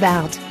hear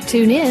about.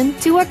 Tune in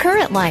to A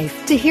Current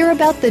Life to hear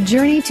about the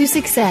journey to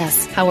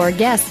success, how our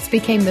guests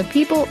became the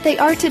people they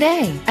are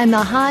today, and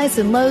the highs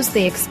and lows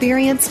they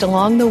experienced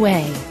along the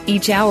way.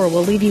 Each hour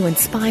will leave you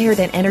inspired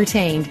and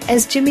entertained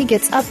as Jimmy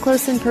gets up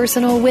close and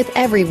personal with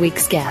every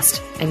week's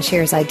guest and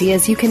shares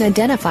ideas you can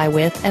identify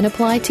with and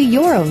apply to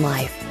your own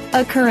life.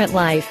 A Current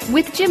Life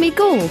with Jimmy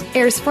Gould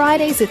airs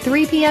Fridays at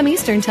 3 p.m.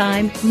 Eastern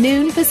Time,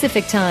 noon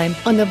Pacific Time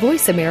on the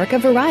Voice America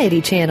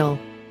Variety Channel.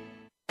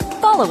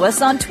 Follow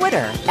us on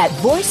Twitter at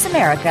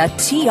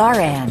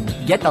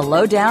VoiceAmericaTRN. Get the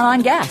lowdown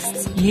on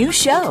guests, new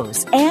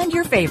shows, and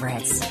your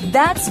favorites.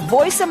 That's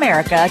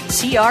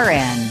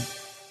VoiceAmericaTRN.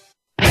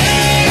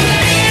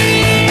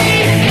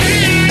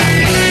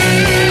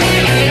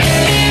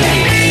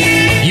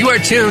 You are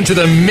tuned to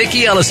The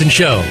Mickey Ellison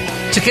Show.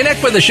 To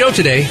connect with the show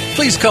today,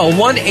 please call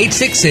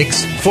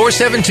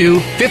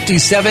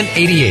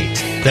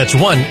 1-866-472-5788. That's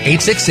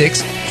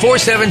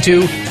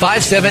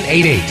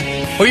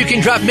 1-866-472-5788. Or you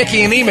can drop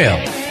Mickey an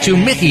email to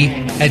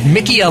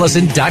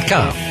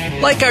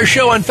mickey@mickeyellison.com. Like our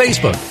show on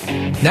Facebook.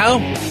 Now,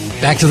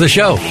 back to the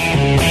show.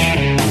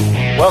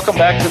 Welcome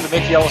back to the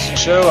Mickey Ellison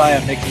Show. I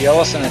am Mickey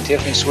Ellison, and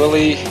Tiffany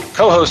Swilly,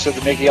 co-host of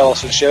the Mickey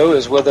Ellison Show,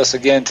 is with us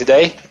again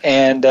today.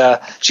 And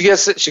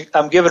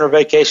I'm giving her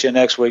vacation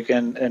next week,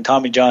 and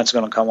Tommy John's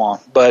going to come on.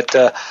 But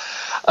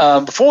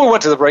before we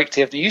went to the break,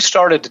 Tiffany, you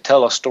started to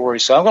tell a story,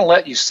 so I'm going to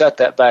let you set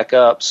that back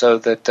up so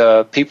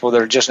that people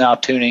that are just now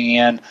tuning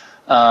in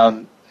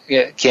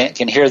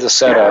can hear the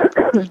setup.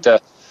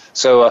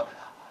 So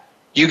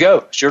you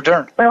go. It's your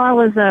turn. Well, I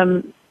was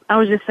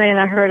just saying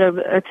I heard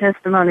a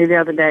testimony the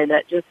other day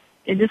that just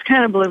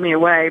kind of blew me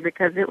away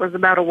because it was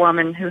about a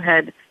woman who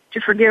had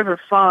to forgive her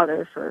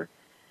father for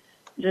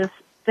just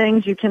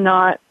things you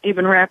cannot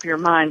even wrap your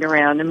mind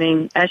around. I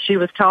mean, as she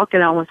was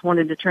talking, I almost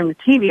wanted to turn the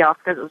TV off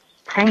because it was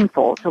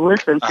painful to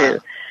listen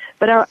to.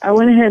 But I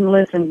went ahead and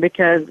listened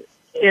because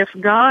if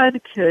God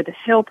could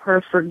help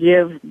her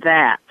forgive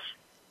that,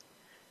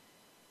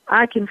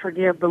 I can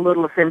forgive the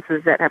little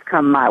offenses that have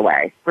come my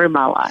way through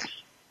my life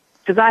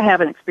because I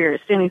haven't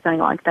experienced anything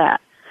like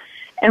that.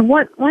 And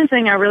one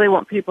thing I really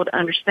want people to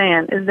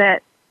understand is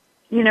that,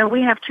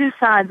 we have two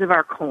sides of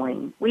our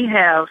coin. We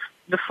have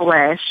the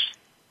flesh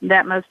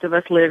that most of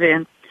us live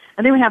in,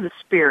 and then we have the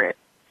spirit.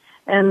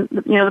 And,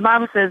 the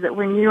Bible says that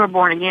when you are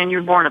born again,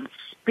 you're born of the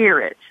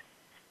Spirit.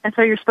 And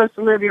so you're supposed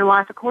to live your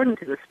life according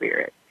to the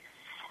Spirit.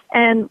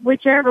 And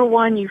whichever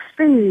one you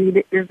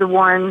feed is the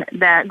one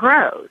that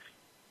grows.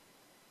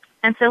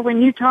 And so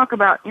when you talk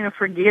about,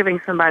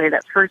 forgiving somebody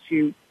that's hurt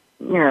you,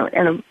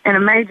 in a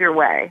major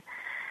way,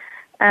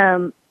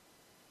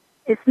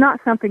 it's not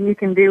something you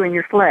can do in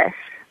your flesh.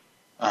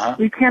 Uh-huh.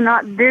 You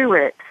cannot do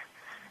it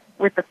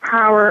with the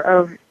power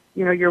of,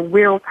 your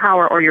will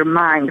power or your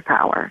mind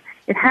power.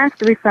 It has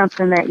to be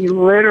something that you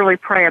literally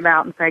pray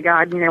about and say,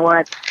 God, you know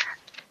what?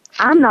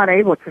 I'm not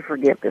able to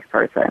forgive this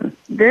person.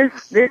 This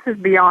is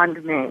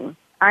beyond me.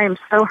 I am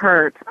so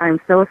hurt. I am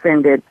so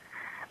offended.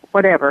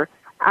 Whatever.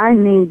 I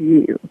need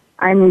you.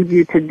 I need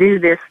you to do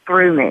this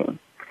through me.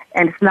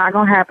 And it's not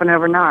going to happen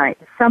overnight.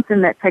 It's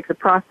something that takes a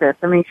process.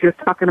 I mean, she was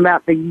talking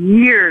about the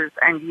years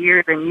and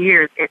years and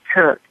years it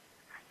took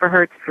for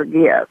her to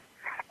forgive.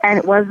 And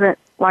it wasn't,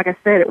 like I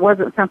said, it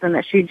wasn't something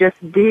that she just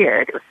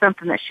did. It was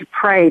something that she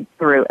prayed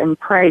through and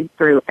prayed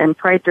through and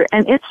prayed through.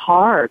 And it's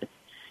hard.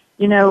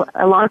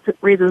 A lot of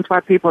reasons why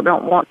people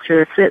don't want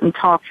to sit and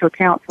talk to a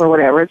counselor or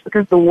whatever, it's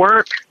because the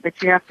work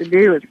that you have to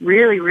do is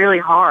really, really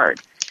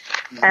hard.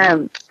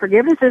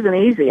 Forgiveness isn't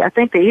easy. I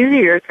think the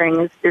easier thing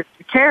is to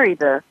carry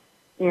the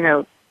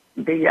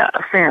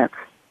offense,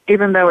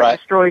 even though it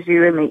destroys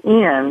you in the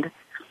end.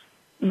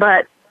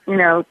 But,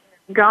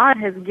 God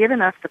has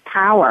given us the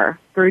power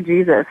through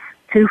Jesus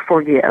to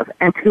forgive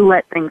and to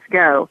let things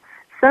go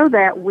so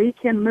that we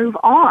can move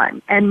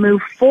on and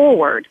move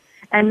forward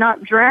and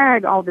not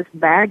drag all this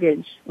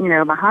baggage,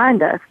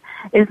 behind us.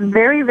 It's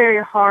very,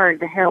 very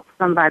hard to help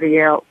somebody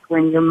else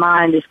when your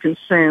mind is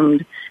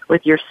consumed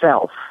with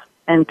yourself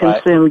and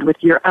consumed with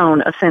your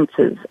own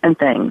offenses and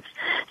things.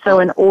 So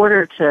in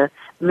order to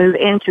move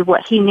into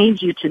what he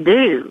needs you to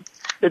do,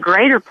 the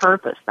greater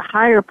purpose, the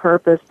higher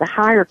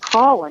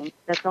calling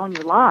that's on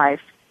your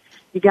life,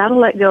 you got to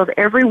let go of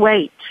every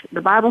weight.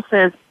 The Bible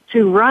says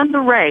to run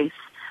the race,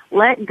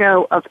 let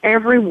go of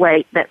every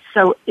weight that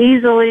so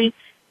easily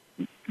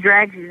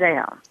drags you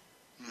down.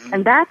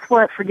 And that's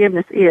what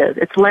forgiveness is.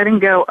 It's letting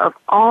go of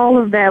all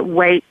of that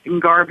weight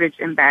and garbage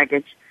and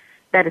baggage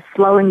that is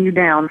slowing you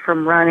down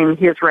from running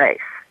his race.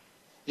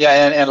 Yeah,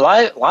 and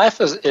life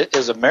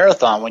is a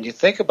marathon. When you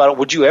think about it,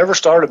 would you ever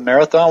start a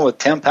marathon with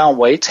 10-pound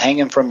weights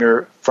hanging from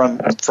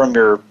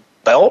your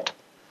belt?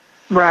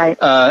 Right.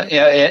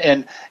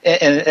 And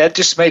that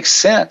just makes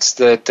sense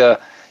that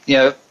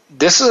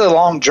this is a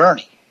long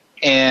journey,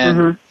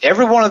 and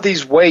every one of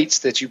these weights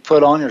that you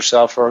put on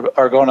yourself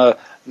are going to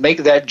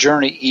make that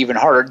journey even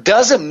harder.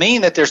 Doesn't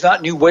mean that there's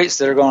not new weights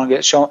that are going to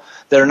get shown,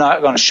 that are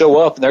not going to show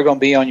up, and they're going to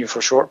be on you for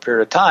a short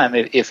period of time.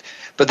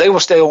 But they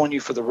will stay on you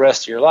for the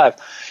rest of your life.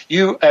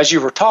 As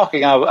you were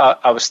talking,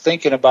 I was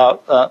thinking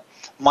about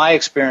my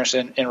experience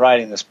in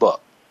writing this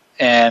book,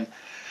 and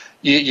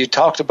you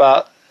talked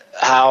about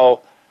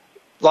how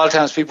a lot of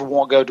times people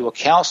won't go to a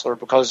counselor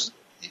because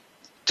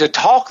to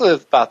talk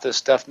about this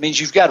stuff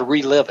means you've got to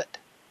relive it.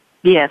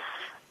 Yes.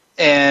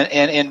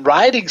 And in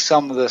writing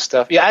some of this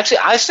stuff, actually,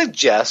 I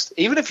suggest,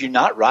 even if you're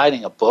not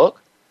writing a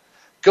book,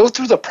 go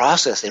through the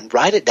process and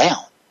write it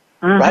down.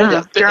 Write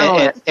it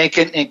down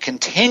and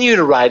continue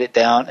to write it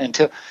down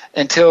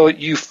until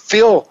you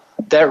feel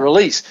that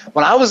release.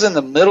 When I was in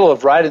the middle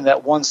of writing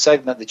that one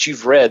segment that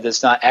you've read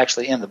that's not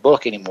actually in the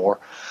book anymore,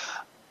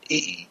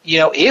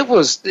 it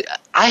was,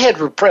 I had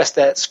repressed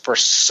that for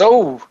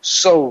so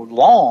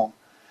long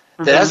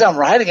that as I'm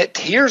writing it,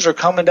 tears are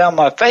coming down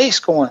my face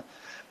going,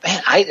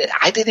 man, I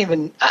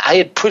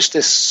had pushed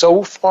this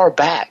so far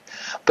back.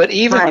 But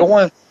even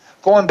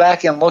going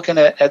back and looking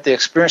at the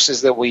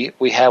experiences that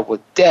we have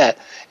with debt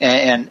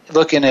and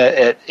looking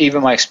at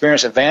even my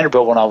experience at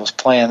Vanderbilt when I was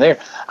playing there,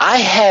 I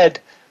had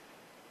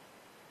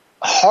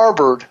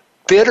harbored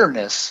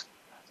bitterness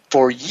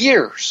for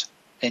years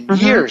and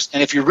years.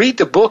 And if you read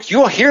the book,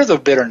 you'll hear the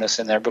bitterness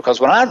in there, because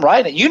when I'm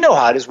writing it, you know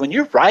how it is. When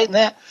you're writing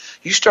that,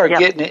 you start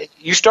getting it,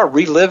 you start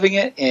reliving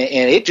it,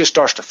 and it just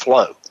starts to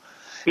flow.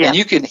 Yeah. And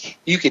you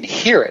can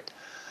hear it.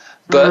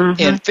 But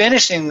in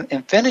finishing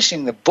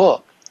the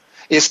book,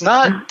 it's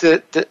not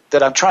that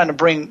I'm trying to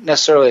bring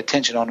necessarily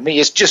attention on me.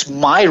 It's just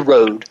my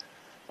road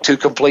to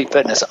complete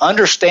fitness,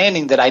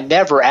 understanding that I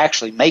never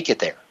actually make it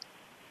there.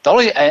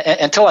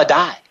 Until I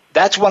die.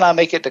 That's when I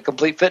make it to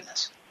complete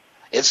fitness.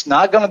 It's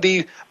not going to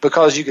be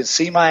because you can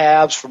see my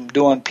abs from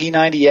doing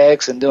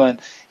P90X and doing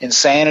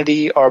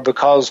Insanity, or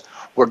because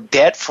we're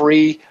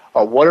debt-free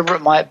or whatever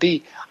it might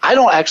be. I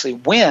don't actually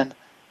win,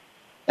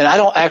 and I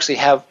don't actually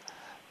have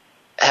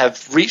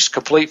reached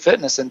complete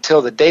fitness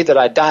until the day that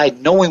I die,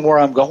 knowing where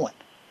I'm going.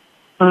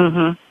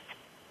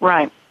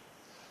 Right.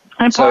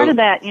 And part of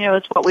that,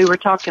 is what we were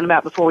talking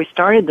about before we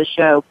started the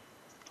show,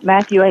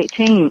 Matthew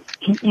 18,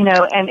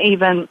 and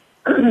even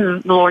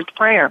the Lord's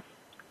Prayer.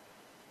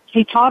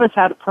 He taught us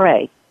how to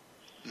pray.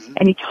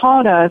 And he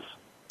taught us,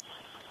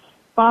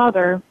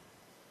 Father,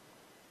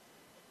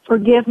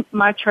 forgive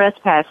my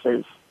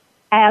trespasses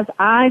as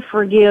I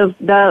forgive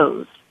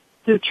those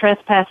who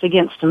trespass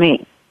against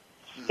me.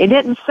 It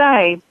didn't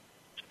say,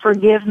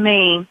 forgive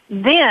me,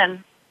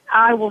 then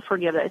I will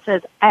forgive it. It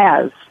says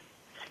as,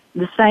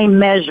 the same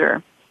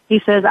measure. He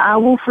says, I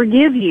will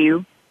forgive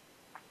you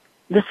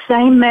the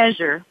same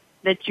measure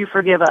that you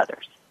forgive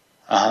others.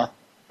 Uh-huh.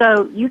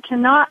 So you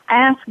cannot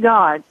ask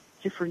God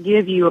to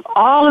forgive you of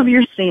all of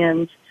your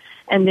sins,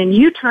 and then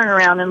you turn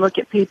around and look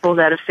at people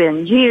that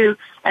offend you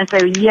and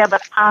say, yeah,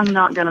 but I'm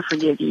not going to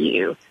forgive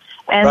you.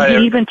 And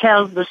he even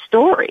tells the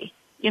story,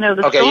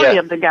 the story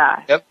of the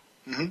guy. Yep.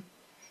 Mm-hmm.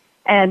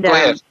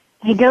 And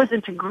he goes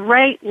into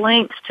great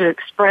lengths to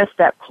express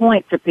that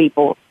point to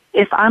people.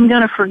 If I'm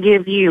going to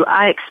forgive you,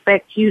 I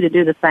expect you to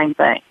do the same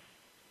thing.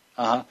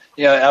 Uh-huh.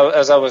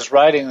 As I was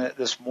writing it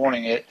this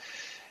morning,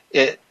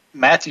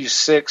 Matthew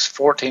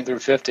 6:14 through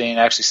 15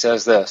 actually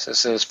says this. It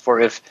says, for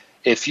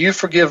if you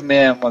forgive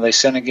men when they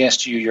sin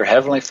against you, your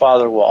heavenly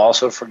Father will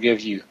also forgive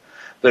you.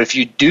 But if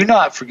you do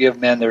not forgive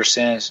men their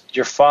sins,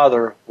 your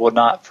Father will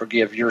not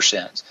forgive your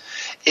sins.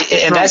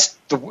 And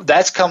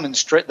that's coming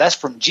straight. That's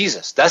from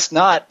Jesus. That's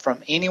not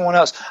from anyone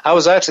else. I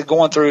was actually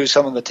going through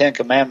some of the Ten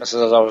Commandments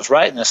as I was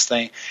writing this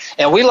thing,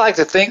 and we like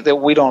to think that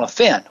we don't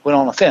offend. We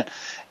don't offend,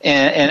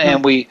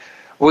 and we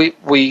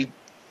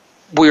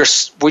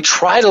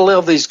try to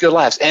live these good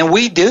lives, and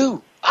we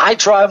do. I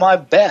try my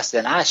best,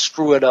 and I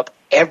screw it up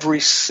every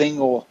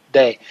single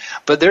day.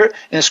 But there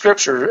in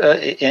Scripture,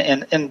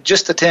 in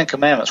just the Ten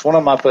Commandments, one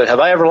of them I put,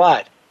 have I ever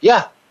lied?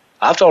 Yeah,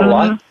 I've told a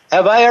lie.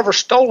 Have I ever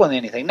stolen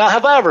anything? Now,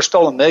 have I ever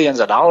stolen millions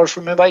of dollars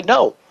from anybody?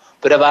 No.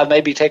 But have I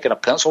maybe taken a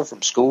pencil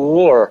from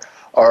school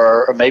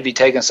or maybe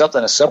taken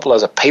something as simple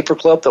as a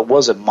paperclip that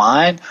wasn't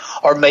mine?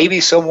 Or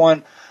maybe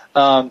someone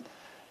went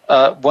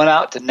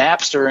out to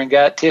Napster and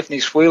got Tiffany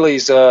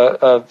Sweeley's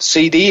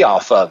CD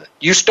off of it.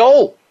 You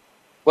stole.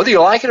 Whether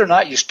you like it or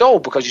not, you stole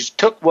because you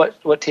took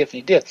what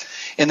Tiffany did.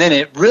 And then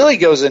it really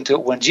goes into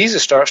it when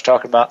Jesus starts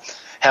talking about,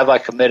 have I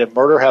committed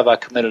murder? Have I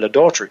committed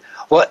adultery?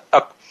 Well,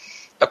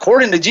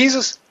 according to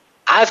Jesus,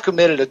 I've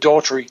committed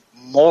adultery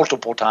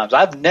multiple times.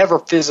 I've never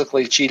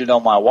physically cheated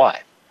on my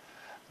wife.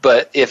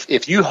 But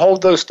if you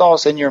hold those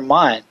thoughts in your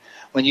mind,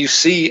 when you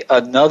see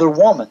another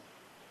woman,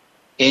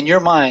 in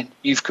your mind,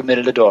 you've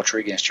committed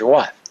adultery against your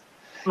wife.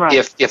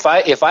 Right. If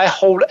I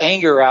hold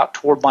anger out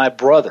toward my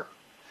brother,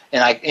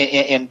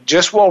 and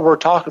just while we're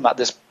talking about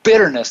this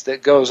bitterness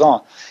that goes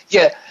on,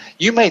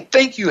 you may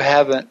think you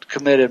haven't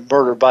committed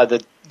murder by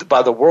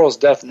the world's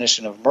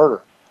definition of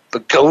murder,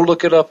 but go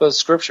look it up in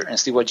Scripture and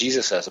see what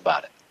Jesus says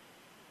about it.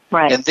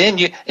 Right. And then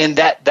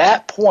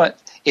that point,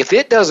 if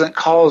it doesn't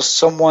cause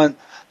someone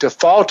to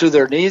fall to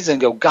their knees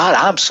and go, God,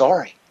 I'm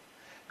sorry,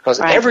 because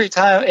every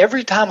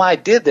time I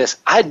did this,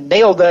 I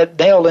nailed that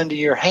nail into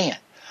your hand.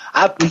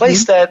 I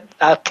placed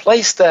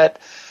that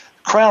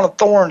crown of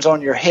thorns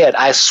on your head.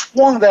 I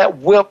swung that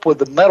whip with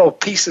the metal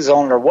pieces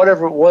on it or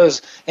whatever it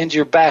was into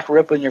your back,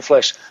 ripping your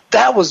flesh.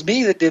 That was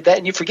me that did that,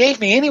 and you forgave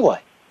me anyway.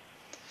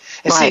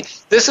 And see,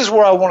 this is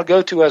where I want to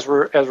go to as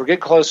we're getting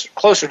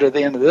closer to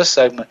the end of this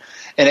segment,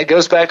 and it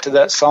goes back to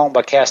that song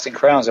by Casting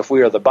Crowns, "If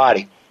We Are the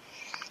Body."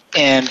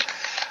 And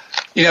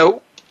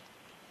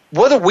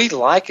whether we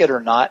like it or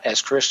not,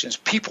 as Christians,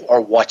 people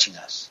are watching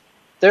us.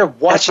 They're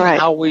watching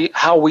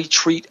how we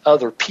treat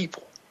other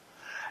people,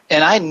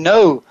 and I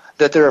know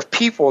that there are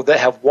people that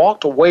have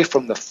walked away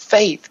from the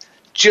faith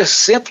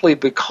just simply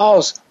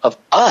because of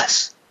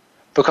us,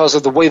 because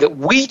of the way that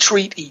we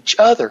treat each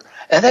other,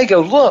 and they go,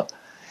 look.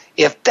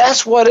 If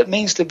that's what it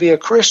means to be a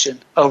Christian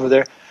over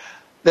there,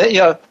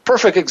 then,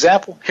 perfect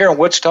example, here in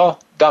Wichita,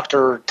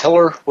 Dr.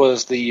 Tiller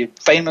was the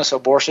famous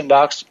abortion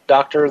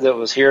doctor that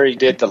was here. He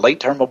did the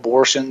late-term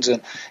abortions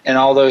and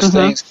all those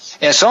things.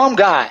 And some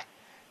guy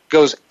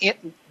goes in,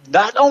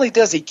 not only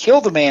does he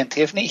kill the man,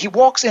 Tiffany, he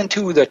walks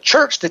into the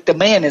church that the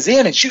man is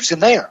in and shoots him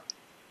there.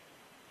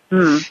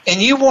 And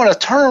you want to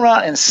turn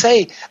around and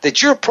say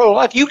that you're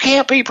pro-life. You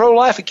can't be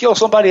pro-life and kill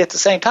somebody at the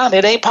same time.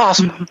 It ain't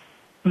possible.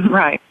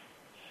 Right.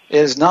 It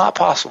is not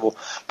possible.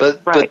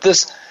 But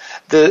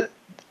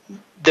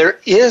there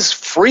is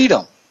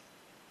freedom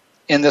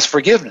in this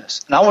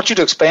forgiveness. And I want you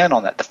to expand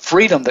on that, the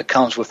freedom that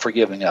comes with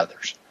forgiving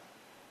others.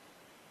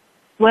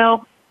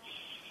 Well,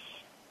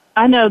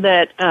 I know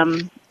that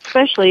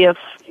especially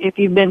if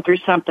you've been through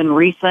something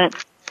recent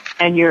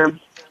and you're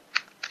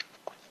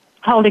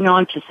holding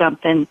on to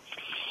something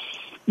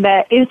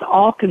that is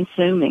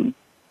all-consuming.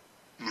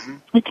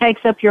 It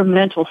takes up your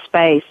mental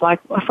space.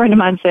 Like a friend of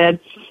mine said,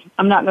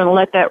 I'm not going to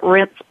let that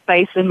rent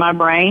space in my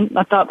brain.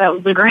 I thought that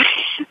was the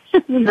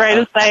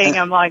greatest thing.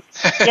 I'm like,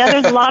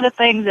 there's a lot of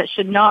things that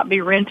should not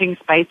be renting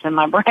space in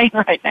my brain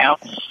right now.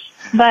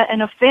 But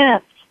an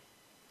offense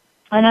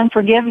and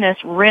unforgiveness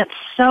rents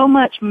so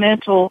much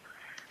mental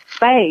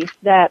space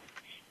that,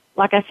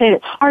 like I said,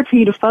 it's hard for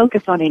you to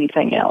focus on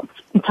anything else.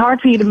 It's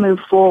hard for you to move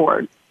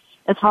forward.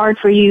 It's hard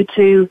for you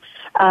to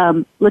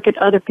look at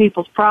other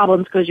people's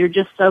problems because you're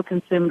just so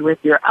consumed with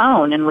your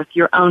own and with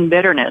your own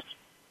bitterness.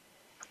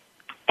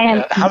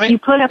 And you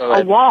put up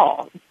a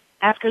wall.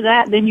 After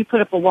that, then you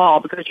put up a wall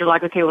because you're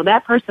like, okay, well,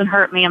 that person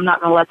hurt me. I'm not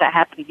going to let that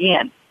happen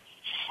again.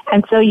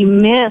 And so you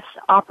miss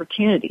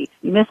opportunities.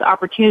 You miss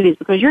opportunities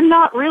because you're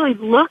not really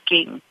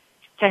looking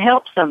to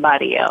help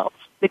somebody else.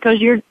 because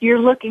you're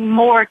looking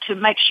more to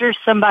make sure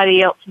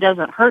somebody else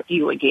doesn't hurt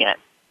you again.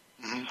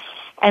 Mm-hmm.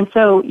 And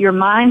so your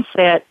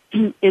mindset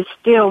is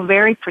still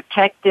very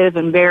protective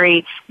and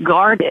very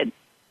guarded.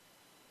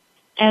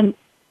 And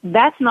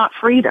that's not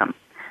freedom.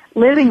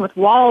 Living with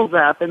walls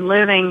up and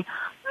living,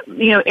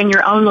 in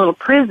your own little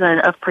prison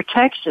of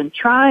protection,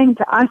 trying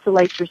to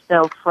isolate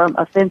yourself from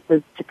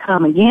offenses to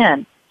come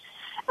again,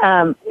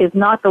 is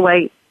not the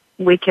way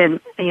we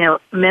can,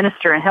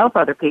 minister and help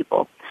other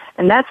people.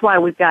 And that's why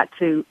we've got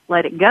to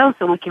let it go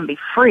so we can be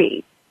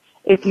free.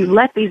 If you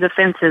let these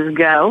offenses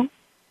go,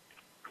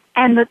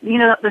 and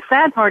the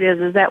sad part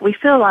is that we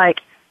feel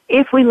like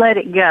if we let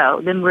it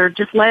go, then we're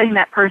just letting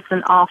that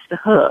person off the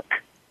hook.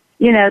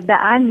 That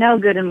I know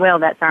good and well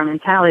that's our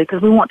mentality,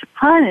 because we want to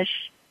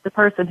punish the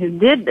person who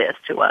did this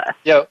to us.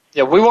 Yeah,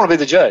 we want to be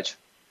the judge.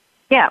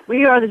 Yeah,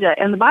 we are the judge.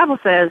 And the Bible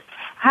says,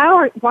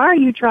 why are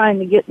you trying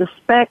to get the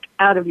speck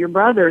out of your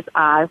brother's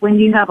eye when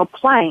you have a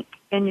plank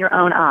in your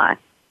own eye?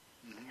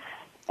 Mm-hmm.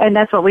 And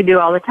that's what we do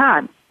all the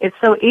time. It's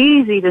so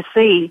easy to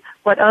see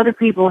what other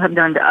people have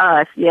done to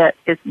us, yet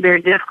it's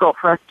very difficult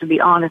for us to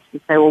be honest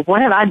and say, well,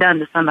 what have I done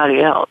to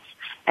somebody else?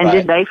 And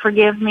Did they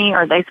forgive me?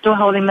 Are they still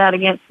holding that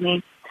against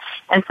me?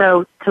 And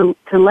so to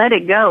let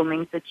it go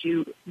means that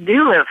you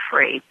do live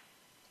free,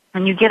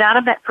 and you get out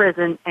of that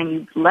prison and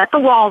you let the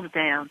walls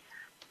down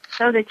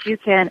so that you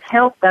can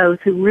help those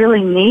who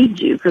really need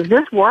you, because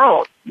this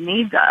world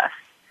needs us.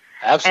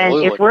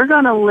 Absolutely. And if we're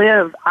going to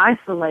live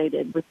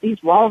isolated with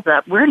these walls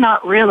up, we're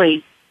not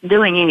really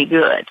doing any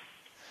good.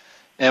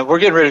 And we're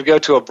getting ready to go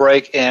to a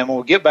break, and when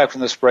we get back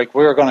from this break,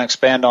 we're going to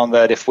expand on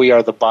that, if we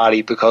are the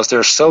body, because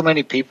there's so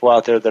many people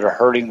out there that are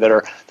hurting,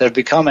 that have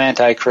become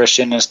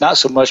anti-Christian. And it's not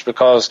so much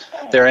because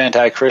they're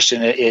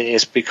anti-Christian,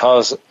 it's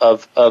because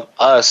of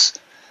us,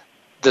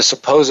 the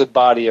supposed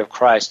body of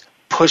Christ,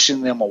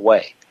 pushing them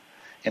away.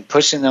 And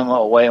we're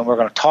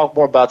going to talk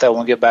more about that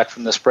when we get back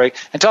from this break,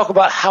 and talk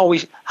about how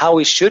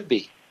we should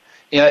be.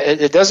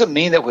 It doesn't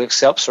mean that we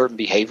accept certain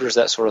behaviors,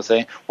 that sort of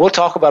thing. We'll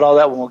talk about all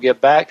that when we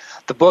get back.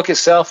 The book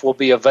itself will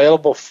be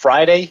available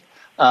Friday.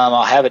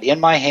 I'll have it in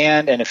my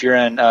hand, and if you're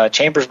in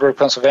Chambersburg,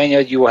 Pennsylvania,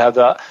 you will have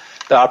the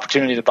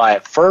opportunity to buy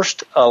it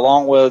first,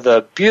 along with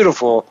a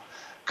beautiful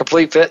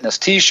Complete Fitness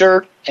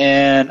T-shirt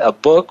and a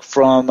book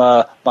from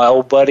my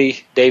old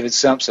buddy David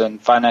Simpson,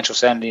 Financial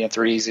Sanity in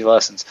 3 Easy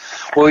Lessons.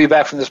 We'll be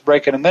back from this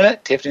break in a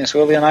minute. Tiffany and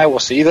Swilly and I will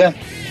see you then.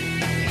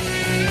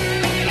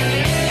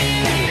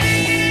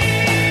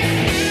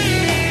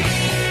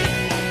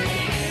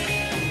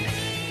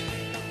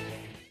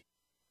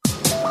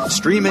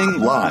 Streaming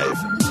live,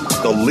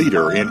 the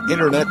leader in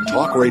Internet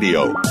talk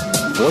radio,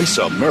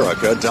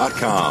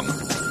 voiceamerica.com.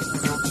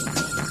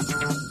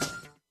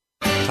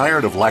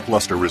 Tired of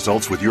lackluster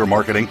results with your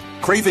marketing?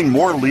 Craving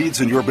more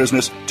leads in your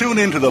business? Tune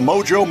into the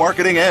Mojo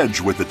Marketing Edge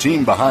with the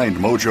team behind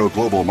Mojo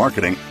Global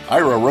Marketing,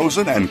 Ira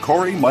Rosen and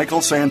Corey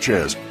Michael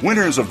Sanchez.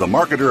 Winners of the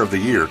Marketer of the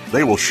Year,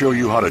 they will show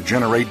you how to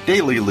generate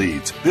daily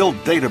leads, build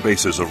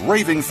databases of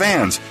raving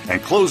fans,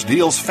 and close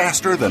deals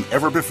faster than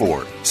ever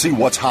before. See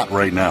what's hot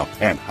right now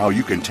and how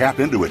you can tap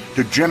into it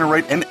to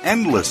generate an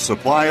endless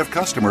supply of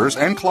customers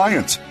and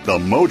clients. The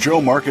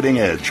Mojo Marketing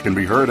Edge can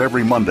be heard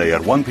every Monday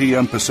at 1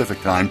 p.m. Pacific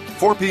Time,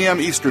 4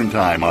 p.m. Eastern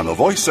Time on the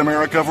Voice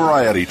America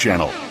Variety Channel.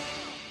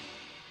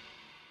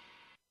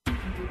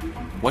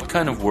 What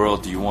kind of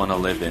world do you want to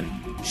live in?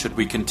 Should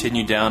we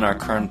continue down our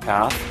current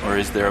path, or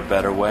is there a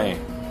better way?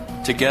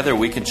 Together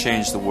we can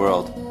change the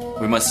world.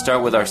 We must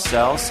start with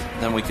ourselves,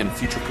 then we can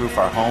future-proof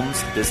our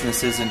homes,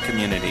 businesses, and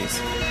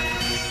communities.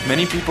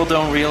 Many people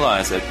don't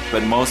realize it,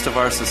 but most of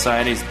our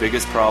society's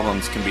biggest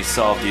problems can be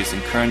solved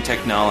using current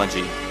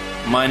technology.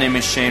 My name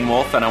is Shane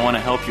Wolf, and I want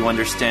to help you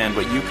understand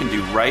what you can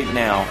do right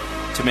now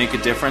to make a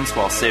difference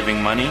while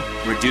saving money,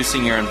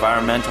 reducing your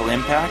environmental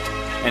impact,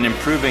 and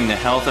improving the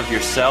health of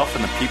yourself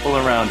and the people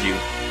around you.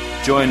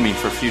 Join me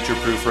for Future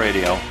Proof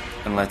Radio,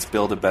 and let's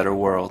build a better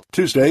world.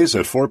 Tuesdays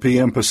at 4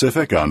 p.m.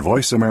 Pacific on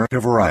Voice America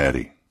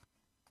Variety.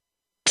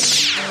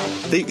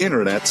 The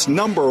Internet's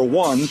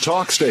 #1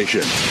 talk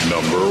station.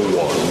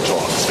 #1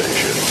 talk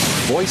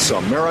station.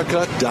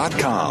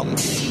 VoiceAmerica.com.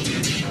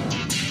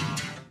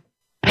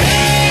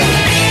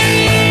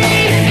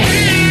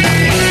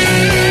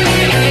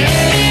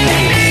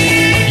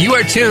 You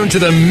are tuned to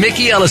The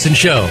Mickey Ellison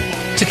Show.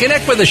 To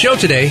connect with the show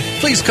today,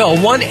 please call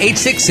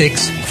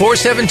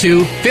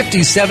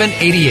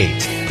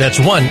 1-866-472-5788. That's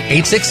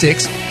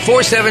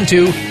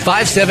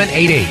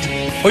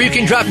 1-866-472-5788. Or you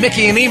can drop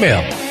Mickey an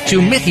email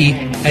to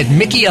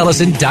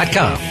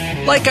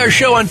mickey@mickeyellison.com. Like our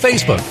show on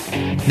Facebook.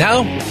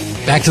 Now,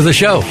 back to the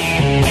show.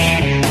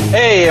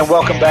 Hey, and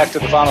welcome back to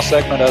the final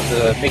segment of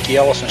the Mickey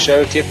Ellison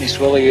Show. Tiffany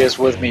Swilly is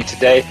with me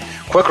today.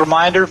 Quick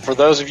reminder for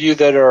those of you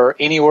that are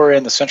anywhere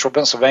in the central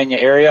Pennsylvania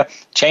area,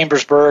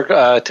 Chambersburg,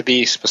 to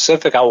be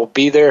specific, I will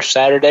be there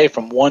Saturday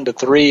from 1 to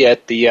 3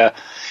 at the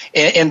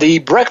in the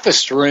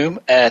breakfast room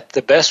at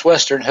the Best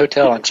Western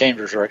Hotel in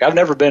Chambersburg. I've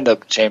never been to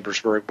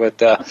Chambersburg,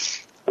 but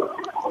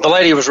the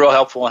lady was real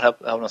helpful in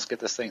helping us get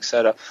this thing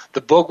set up.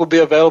 The book will be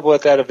available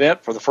at that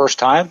event for the first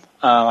time.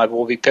 I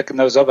will be picking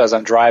those up as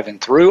I'm driving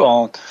through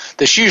on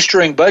the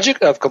shoestring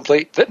budget of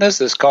complete fitness.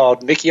 It's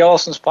called Mickey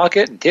Ellison's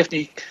Pocket and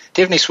Tiffany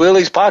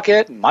Swilley's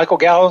Pocket and Michael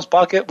Gallen's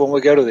Pocket when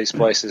we go to these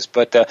places.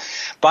 But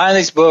buying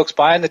these books,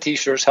 buying the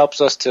T-shirts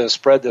helps us to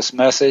spread this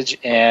message,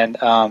 and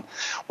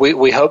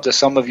we hope that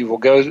some of you will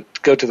go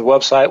to the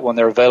website when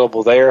they're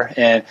available there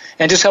and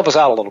just help us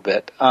out a little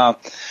bit.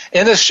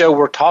 In this show,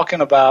 we're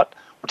talking about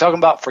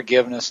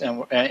forgiveness,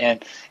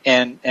 and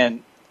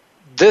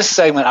this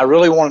segment I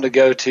really wanted to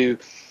go to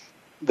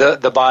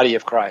the body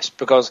of Christ,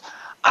 because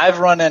I've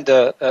run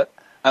into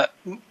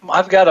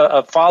I've got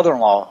a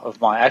father-in-law of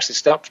mine, actually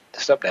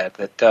stepdad,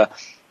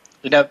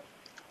 that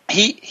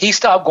he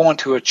stopped going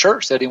to a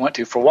church that he went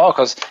to for a while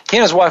because he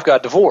and his wife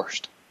got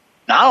divorced.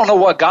 Now, I don't know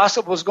what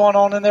gossip was going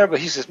on in there, but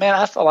he says, man,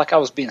 I felt like I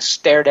was being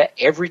stared at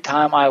every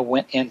time I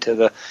went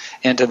into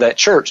that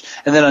church.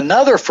 And then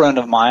another friend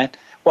of mine,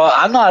 well,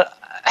 I'm not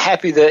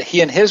happy that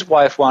he and his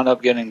wife wound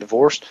up getting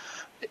divorced.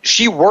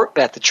 She worked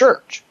at the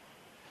church.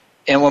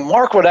 And when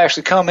Mark would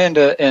actually come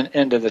into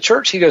the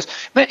church, he goes,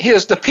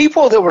 the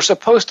people that were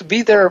supposed to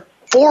be there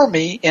for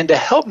me and to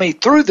help me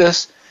through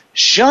this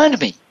shunned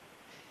me.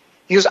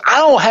 He goes, I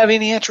don't have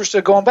any interest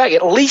in going back.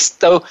 At least,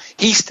 though,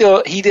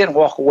 he didn't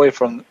walk away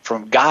from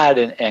God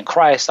and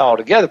Christ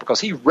altogether, because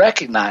he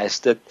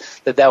recognized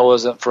that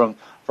wasn't from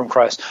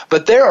Christ.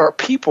 But there are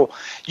people.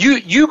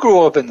 You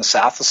grew up in the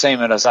South the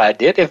same as I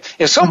did.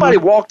 If somebody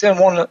walked in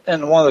one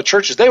of the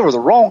churches, they were the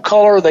wrong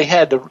color.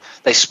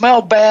 They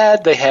smelled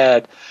bad. They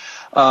had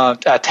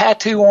a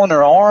tattoo on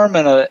their arm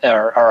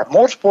or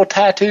multiple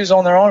tattoos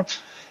on their arm.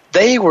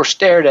 They were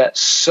stared at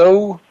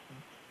so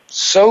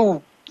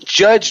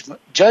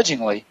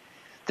judgingly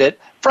that,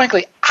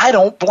 frankly, I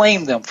don't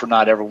blame them for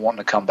not ever wanting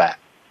to come back.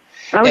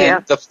 Oh, and yeah.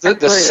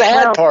 The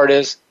sad part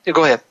is,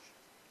 go ahead.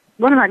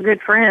 One of my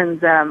good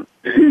friends,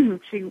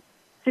 she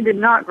did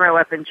not grow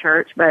up in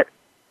church, but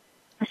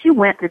she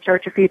went to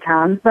church a few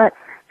times. But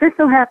just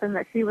so happened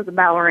that she was a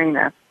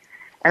ballerina,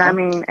 and I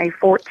mean a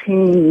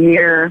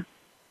 14-year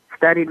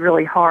studied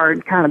really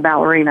hard kind of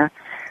ballerina.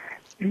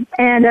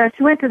 And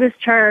she went to this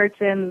church,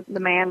 and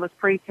the man was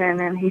preaching,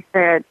 and he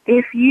said,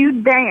 "If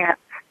you dance,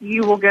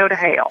 you will go to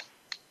hell."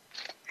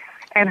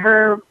 And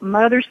her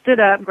mother stood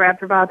up,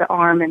 grabbed her by the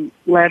arm, and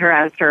led her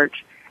out of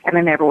church, and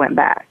they never went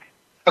back.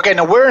 Okay,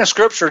 now where in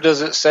Scripture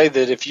does it say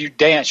that if you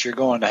dance, you're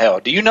going to hell?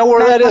 Do you know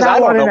where that is? I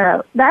don't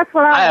know. That's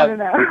what I want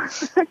to know,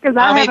 because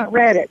I haven't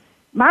read it.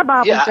 My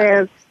Bible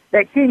says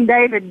that King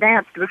David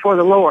danced before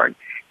the Lord.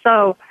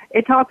 So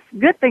it talks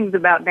good things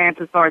about dance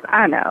as far as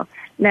I know.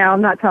 Now,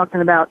 I'm not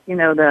talking about,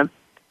 the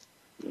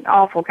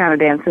awful kind of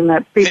dancing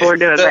that people are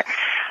doing.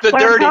 The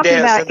dirty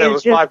dancing that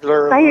was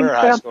popular in saying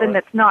high school. Something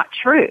that's not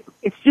true.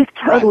 It's just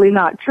totally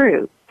not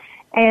true.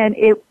 And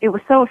it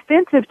was so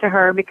offensive to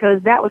her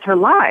because that was her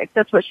life.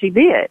 That's what she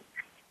did.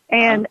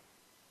 And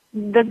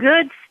the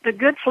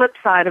good flip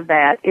side of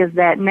that is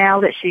that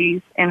now that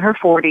she's in her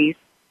 40s,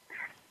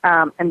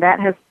 and that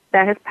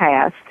has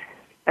passed,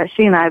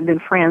 she and I have been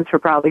friends for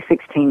probably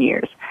 16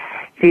 years.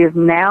 She is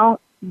now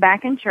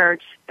back in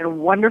church, at a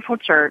wonderful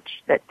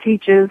church that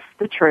teaches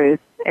the truth,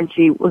 and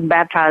she was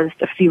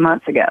baptized a few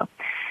months ago.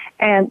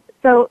 And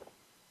so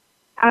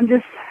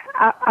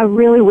I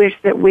really wish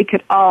that we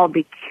could all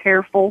be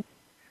careful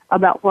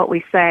about what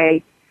we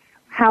say,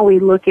 how we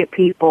look at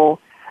people,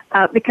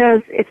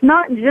 because it's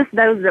not just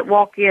those that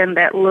walk in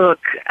that look,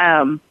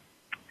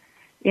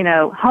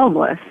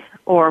 homeless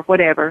or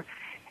whatever.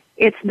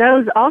 It's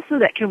those also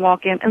that can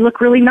walk in and look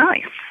really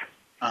nice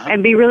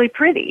and be really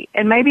pretty,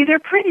 and maybe they're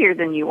prettier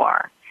than you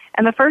are.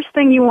 And the first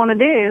thing you want to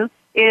do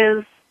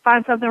is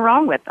find something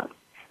wrong with them,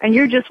 and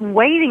you're just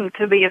waiting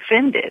to be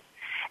offended.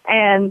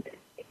 And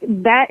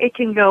that it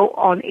can go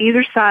on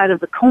either side of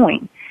the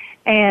coin.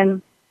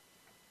 And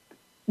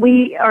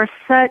we are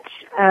such,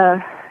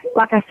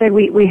 like I said,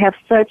 we have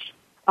such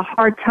a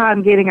hard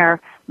time getting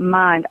our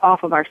mind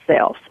off of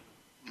ourselves.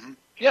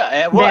 Yeah,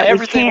 and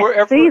everything we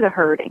can't see the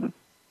hurting.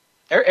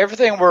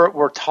 Everything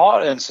we're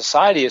taught in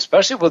society,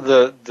 especially with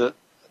the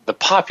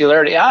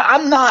popularity.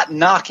 I'm not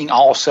knocking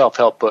all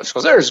self-help books,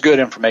 because there's good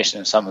information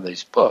in some of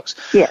these books.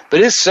 Yeah.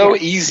 But it's so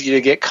easy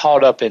to get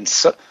caught up in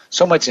so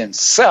much in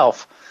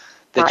self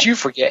that you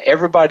forget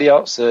everybody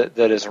else that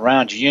is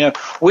around you.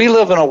 We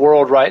live in a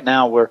world right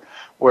now where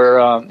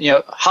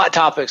hot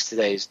topics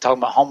today is talking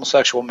about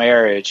homosexual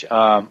marriage,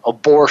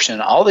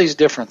 abortion, all these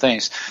different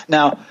things.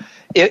 Now,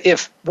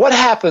 what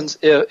happens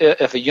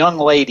if a young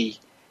lady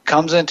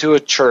comes into a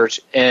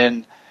church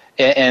and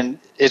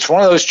it's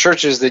one of those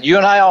churches that you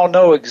and I all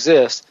know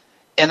exist,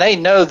 and they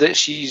know that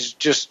she's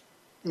just,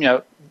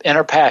 in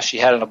her past she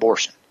had an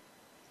abortion.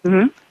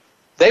 Mm-hmm.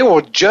 They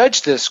will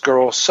judge this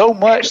girl so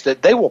much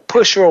that they will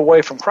push her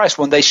away from Christ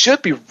when they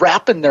should be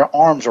wrapping their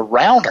arms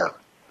around her.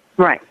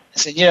 Right.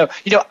 And say,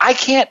 I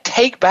can't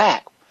take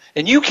back,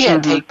 and you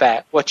can't take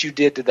back what you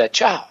did to that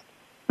child.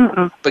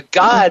 Mm-mm. But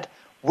God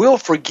will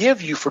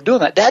forgive you for doing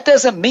that. That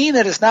doesn't mean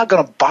that it's not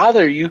going to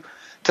bother you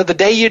to the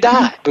day you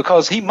die,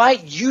 because he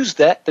might use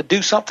that to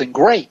do something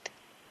great.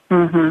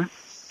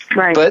 Mm-hmm.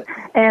 Right. But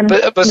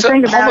the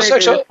thing about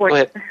homosexual,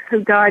 it is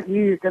who God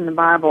used in the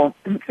Bible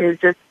is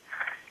just,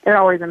 it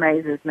always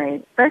amazes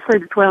me, especially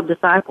the 12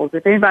 disciples.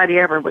 If anybody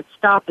ever would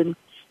stop and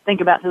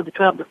think about who the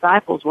 12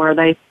 disciples were,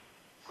 they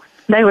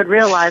would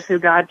realize who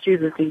God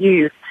chooses to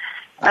use.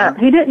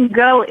 He didn't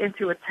go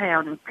into a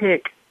town and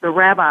pick the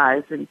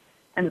rabbis and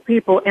the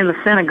people in the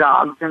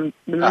synagogues and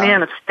the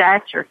men of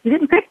stature. He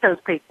didn't pick those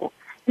people.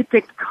 He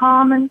picked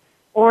common,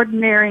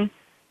 ordinary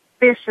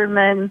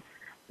fishermen,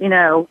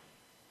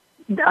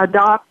 a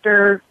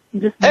doctor,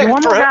 just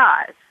normal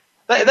guys.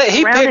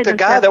 He picked a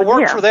guy that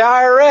worked for the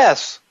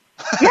IRS.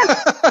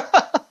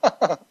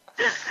 Yes.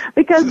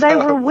 Because they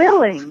were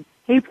willing.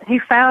 He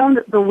found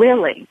the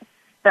willing,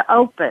 the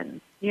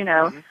open,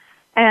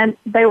 and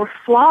they were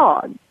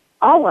flawed.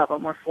 All of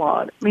them were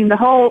flawed. I mean, the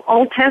whole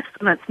Old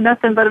Testament's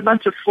nothing but a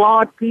bunch of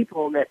flawed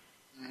people that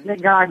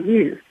God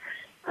used.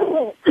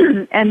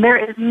 And there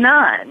is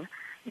none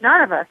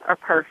of us are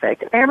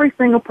perfect. Every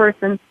single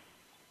person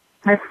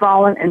has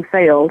fallen and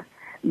failed,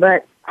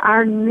 but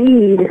our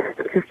need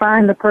to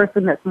find the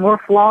person that's more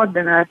flawed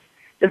than us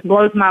just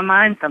blows my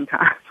mind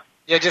sometimes.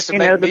 Yeah, just to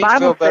make me feel better. The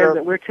Bible says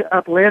that we're to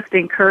uplift,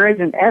 encourage,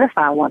 and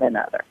edify one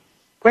another.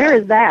 Where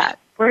is that?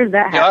 Where is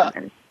that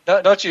happening?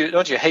 Don't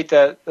you hate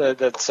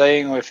that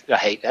saying?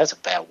 That's a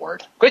bad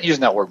word. Quit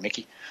using that word,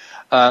 Mickey.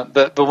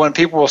 But when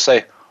people will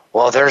say,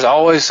 "Well, there's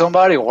always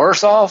somebody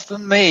worse off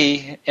than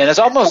me," and it's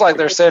almost like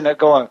they're saying it,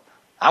 going,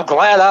 "I'm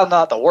glad I'm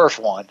not the worst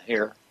one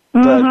here."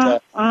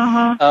 But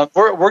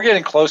we're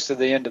getting close to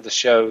the end of the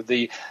show.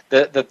 The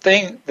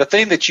thing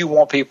that you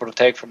want people to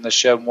take from the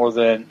show more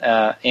than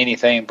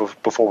anything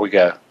before we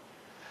go.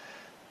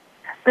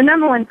 The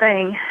number one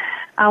thing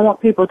I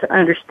want people to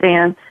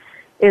understand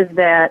is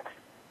that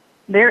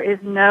there is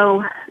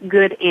no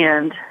good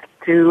end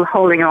to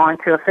holding on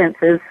to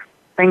offenses,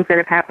 things that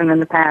have happened in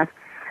the past.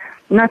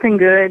 Nothing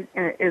good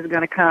is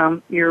going to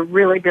come. You're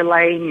really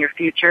delaying your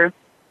future.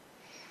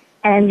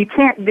 And you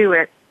can't do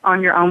it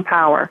on your own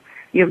power.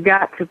 You've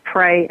got to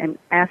pray and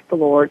ask the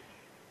Lord,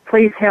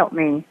 please help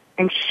me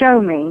and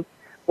show me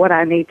what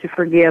I need to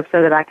forgive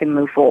so that I can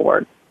move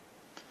forward.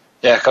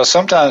 Yeah, because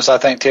sometimes I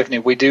think, Tiffany,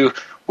 we do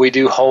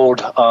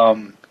hold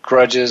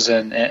grudges,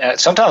 and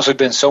sometimes we've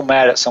been so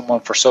mad at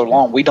someone for so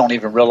long we don't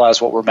even realize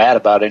what we're mad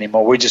about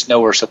anymore. We just know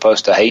we're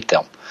supposed to hate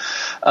them.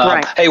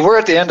 Right. Hey, we're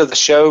at the end of the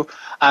show.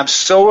 I'm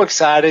so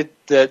excited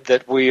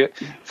that we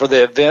for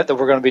the event that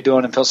we're going to be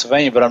doing in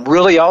Pennsylvania, but I'm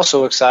really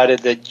also excited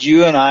that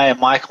you and I and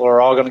Michael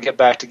are all going to get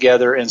back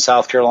together in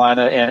South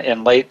Carolina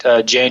in late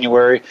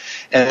January.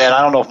 And then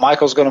I don't know if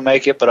Michael's going to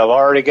make it, but I've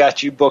already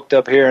got you booked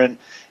up here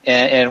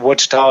in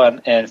Wichita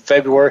in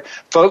February.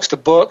 Folks, the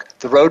book,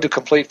 The Road to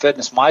Complete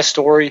Fitness, my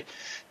story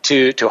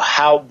to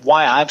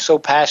why I'm so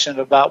passionate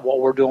about what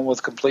we're doing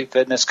with Complete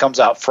Fitness, comes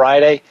out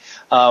Friday.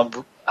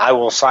 I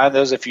will sign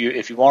those if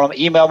you want them.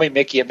 Email me,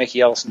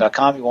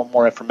 Mickey@MickeyEllison.com. You want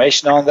more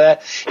information on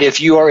that.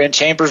 If you are in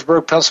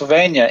Chambersburg,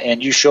 Pennsylvania,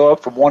 and you show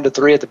up from 1 to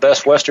 3 at the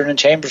Best Western in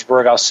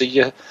Chambersburg, I'll see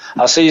you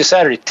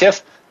Saturday.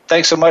 Tiff,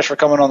 thanks so much for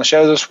coming on the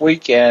show this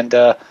week, and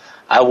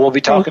I will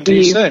be talking to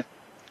you soon.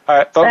 All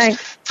right,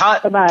 folks.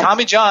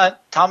 Tommy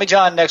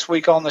John next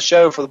week on the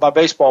show for my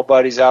baseball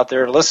buddies out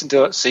there. Listen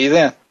to it. See you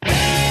then.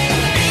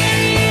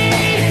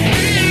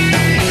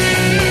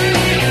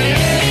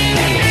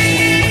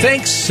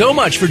 Thanks so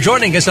much for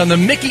joining us on the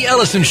Mickey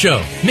Ellison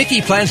Show.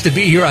 Mickey plans to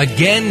be here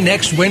again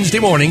next Wednesday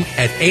morning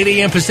at 8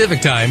 a.m.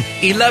 Pacific Time,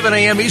 11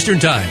 a.m. Eastern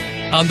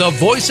Time on the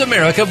Voice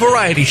America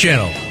Variety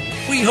Channel.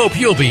 We hope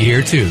you'll be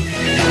here too.